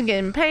 She was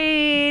getting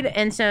paid,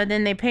 and so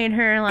then they paid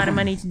her a lot of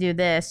money to do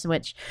this,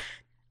 which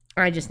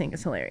I just think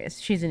it's hilarious.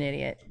 She's an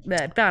idiot.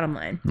 But bottom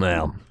line.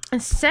 Well,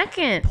 And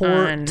second poor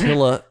on...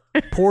 Tilla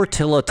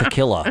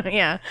Tequila.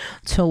 Yeah.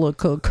 Tilla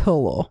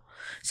Coca-Cola.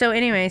 So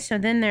anyway, so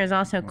then there's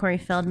also Corey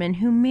Feldman,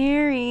 who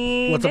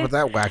married... What's up with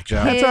that whack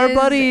job? That's our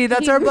buddy.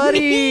 That's our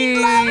buddy.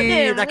 We love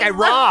him. That guy We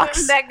love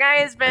rocks. him. That guy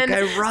has been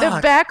That guy rocks.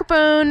 the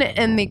backbone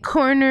and the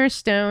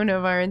cornerstone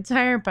of our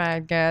entire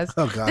podcast.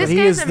 Oh, God. This He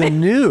guy's is a the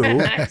man- new.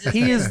 Just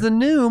He is the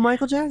new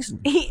Michael Jackson.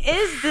 He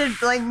is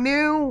the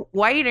new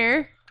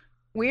weirder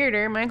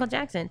Michael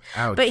Jackson.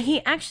 Ouch. But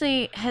he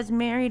actually has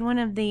married one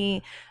of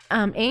the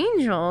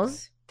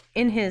angels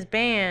in his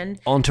band.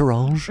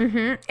 Entourage.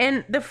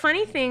 And the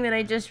funny thing that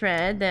I just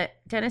read that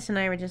Dennis and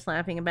I were just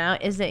laughing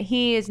about is that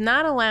he is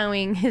not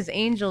allowing his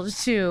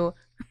angels to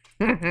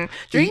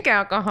drink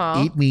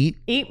alcohol,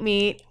 Eat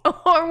meat.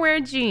 or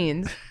wear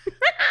jeans.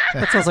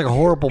 That sounds like a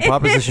horrible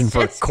proposition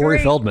for just Corey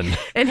great. Feldman.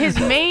 And his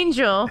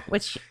mangel,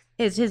 which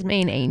is his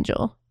main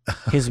angel.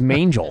 His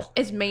mangel.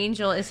 His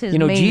mangel is his You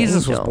know, main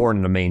Jesus angel. was born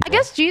in a manger. I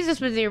guess Jesus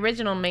was the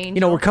original mangel.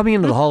 You know, we're coming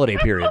into the holiday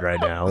period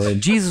right now,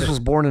 and Jesus was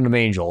born in a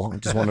manger. I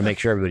just want to make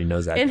sure everybody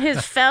knows that. in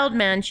his Feld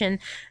mansion,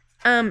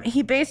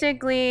 he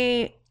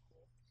basically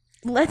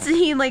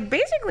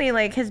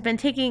has been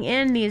taking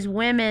in these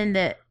women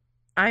that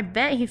I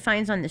bet he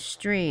finds on the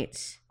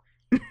streets.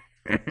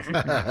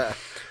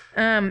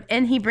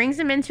 And he brings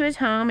them into his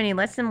home and he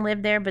lets them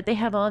live there, but they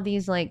have all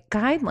these like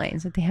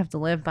guidelines that they have to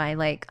live by,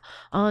 like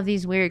all of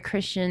these weird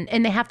Christian,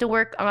 and they have to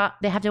work out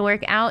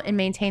and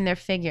maintain their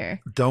figure.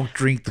 Don't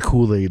drink the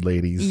Kool-Aid,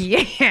 ladies.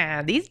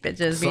 Yeah, these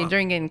bitches be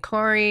drinking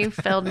Corey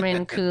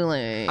Feldman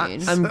Kool-Aid.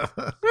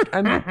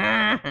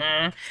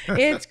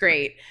 It's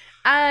great.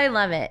 I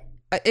love it.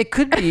 It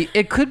could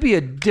be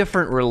a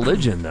different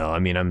religion, though. I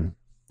mean, I'm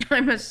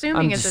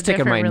assuming it's just a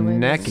sticking my different religion.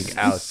 neck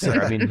out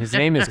there. I mean, his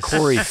name is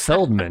Corey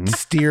Feldman,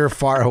 Steer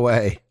far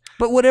away.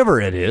 but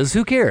whatever it is,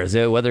 who cares?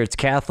 Whether it's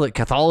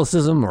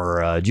Catholicism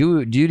or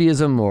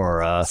Judaism or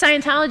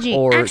Scientology.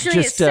 or Actually,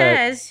 just,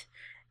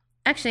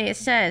 it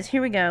says,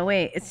 here we go.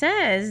 Wait, it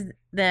says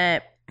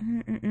that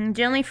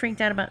generally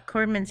freaked out about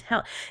Cordman's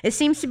health. It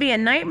seems to be a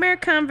nightmare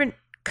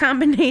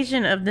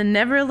combination of the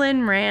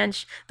Neverland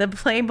Ranch, the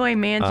Playboy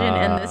Mansion,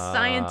 and the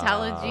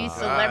Scientology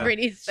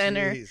Celebrity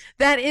Center. Jeez.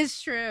 That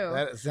is true.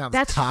 That sounds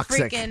That's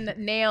toxic. freaking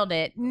nailed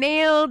it.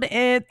 Nailed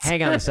it.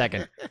 hang on a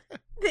second.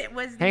 It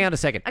was Hang on a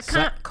second.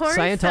 Corey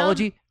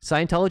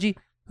Scientology.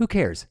 Who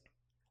cares?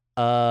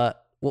 What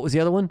was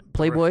the other one?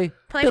 Playboy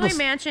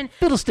Mansion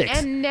Fiddlesticks.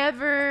 and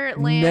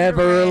Neverland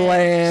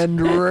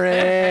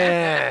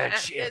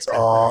Ranch. It's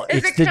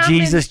It's the a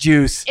Jesus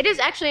juice. It is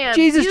actually a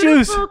Jesus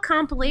beautiful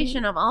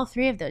compilation of all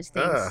three of those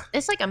things. Ugh.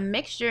 It's like a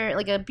mixture,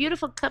 like a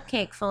beautiful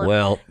cupcake full of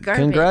Well,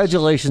 garbage.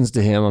 congratulations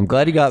to him. I'm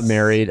glad he got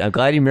married. I'm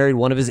glad he married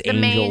one of his The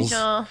angels.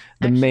 mangel.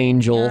 The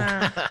mangel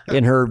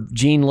in her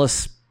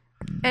geneless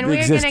And we're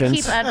going to existence.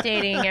 keep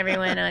updating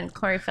everyone on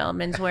Corey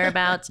Feldman's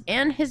whereabouts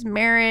and his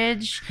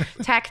marriage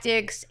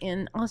tactics,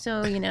 and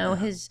also,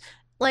 his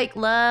like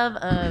love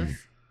of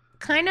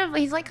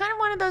he's like kind of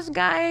one of those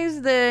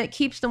guys that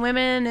keeps the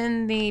women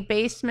in the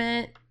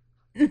basement.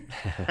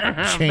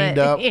 Chained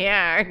up.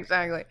 Yeah,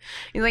 exactly.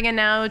 He's like, and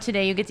now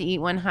today you get to eat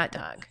one hot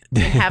dog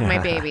and have my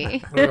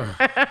baby.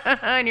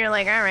 And you're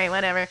like, all right,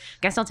 whatever.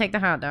 Guess I'll take the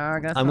hot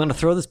dog. I'm going to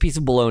throw this piece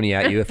of bologna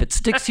at you. If it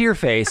sticks to your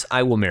face,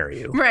 I will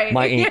marry you. Right.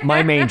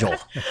 My mangel.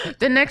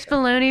 The next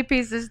bologna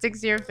piece that sticks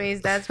to your face,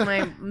 that's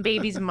my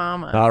baby's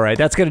mama. All right,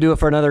 that's going to do it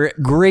for another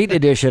great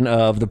edition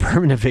of the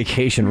Permanent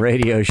Vacation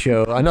Radio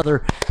Show.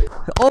 Another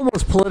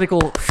almost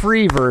political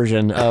free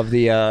version of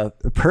the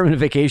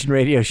Permanent Vacation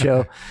Radio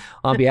Show.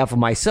 On behalf of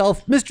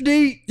myself, Mr.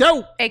 D,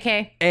 yo,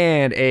 AK.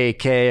 and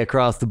AK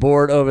across the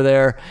board over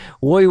there,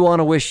 we want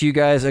to wish you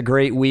guys a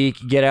great week.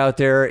 Get out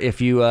there if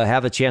you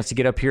have a chance to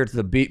get up here to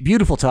the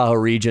beautiful Tahoe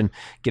region.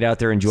 Get out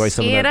there, enjoy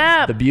some Ski of it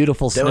up. the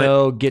beautiful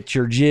snow. Get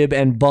your jib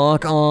and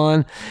bonk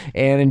on,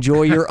 and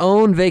enjoy your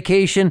own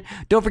vacation.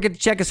 Don't forget to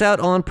check us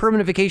out on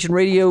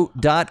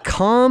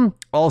permanentvacationradio.com.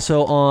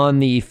 Also on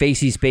the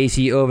Facey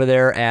Spacey over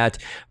there at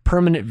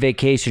Permanent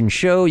Vacation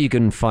Show. You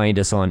can find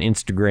us on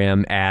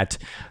Instagram at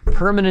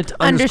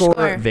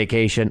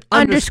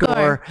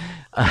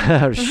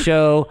permanent_vacation_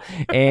 show.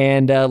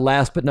 And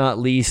last but not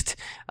least,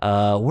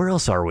 where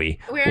else are we?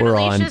 We're at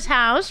Alicia's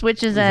house,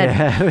 which is at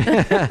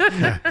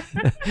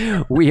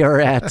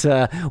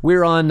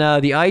we're on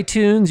the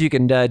iTunes. You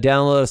can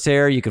download us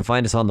there. You can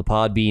find us on the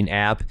Podbean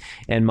app.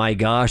 And my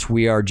gosh,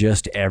 we are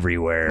just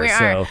everywhere.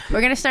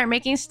 We're gonna start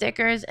making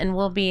stickers, and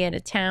we'll be at a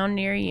town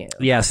near you.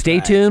 Yeah, stay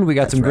tuned. We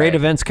got some great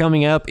events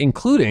coming up,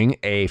 including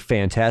a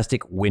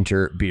fantastic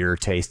winter beer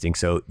tasting.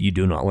 So you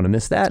do not want to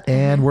miss that.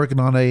 And working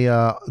on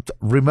a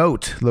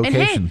remote And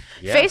location.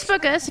 hey,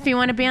 Facebook us if you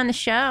want to be on the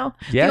show.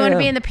 If Yeah, you want to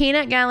yeah. be in the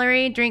peanut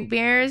gallery, drink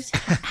beers,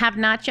 have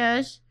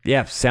nachos.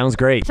 Yeah, sounds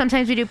great.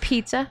 Sometimes we do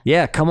pizza.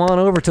 Yeah, come on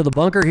over to the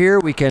bunker here.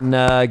 We can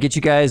get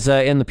you guys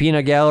in the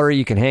peanut gallery.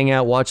 You can hang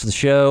out, watch the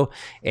show,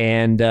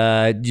 and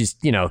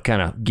just,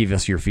 kind of give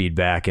us your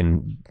feedback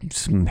and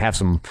have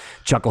some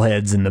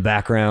chuckleheads in the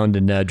background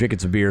and drinking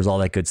some beers, all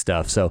that good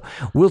stuff. So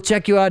we'll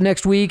check you out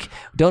next week.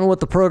 Don't know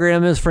what the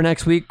program is for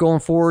next week. Going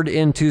forward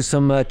into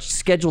some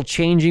schedule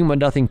changing, but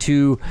nothing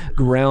too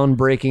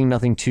groundbreaking,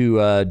 nothing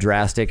too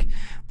drastic.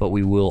 But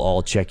we will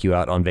all check you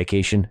out on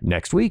vacation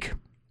next week.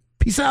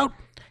 Peace out.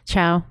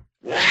 Ciao.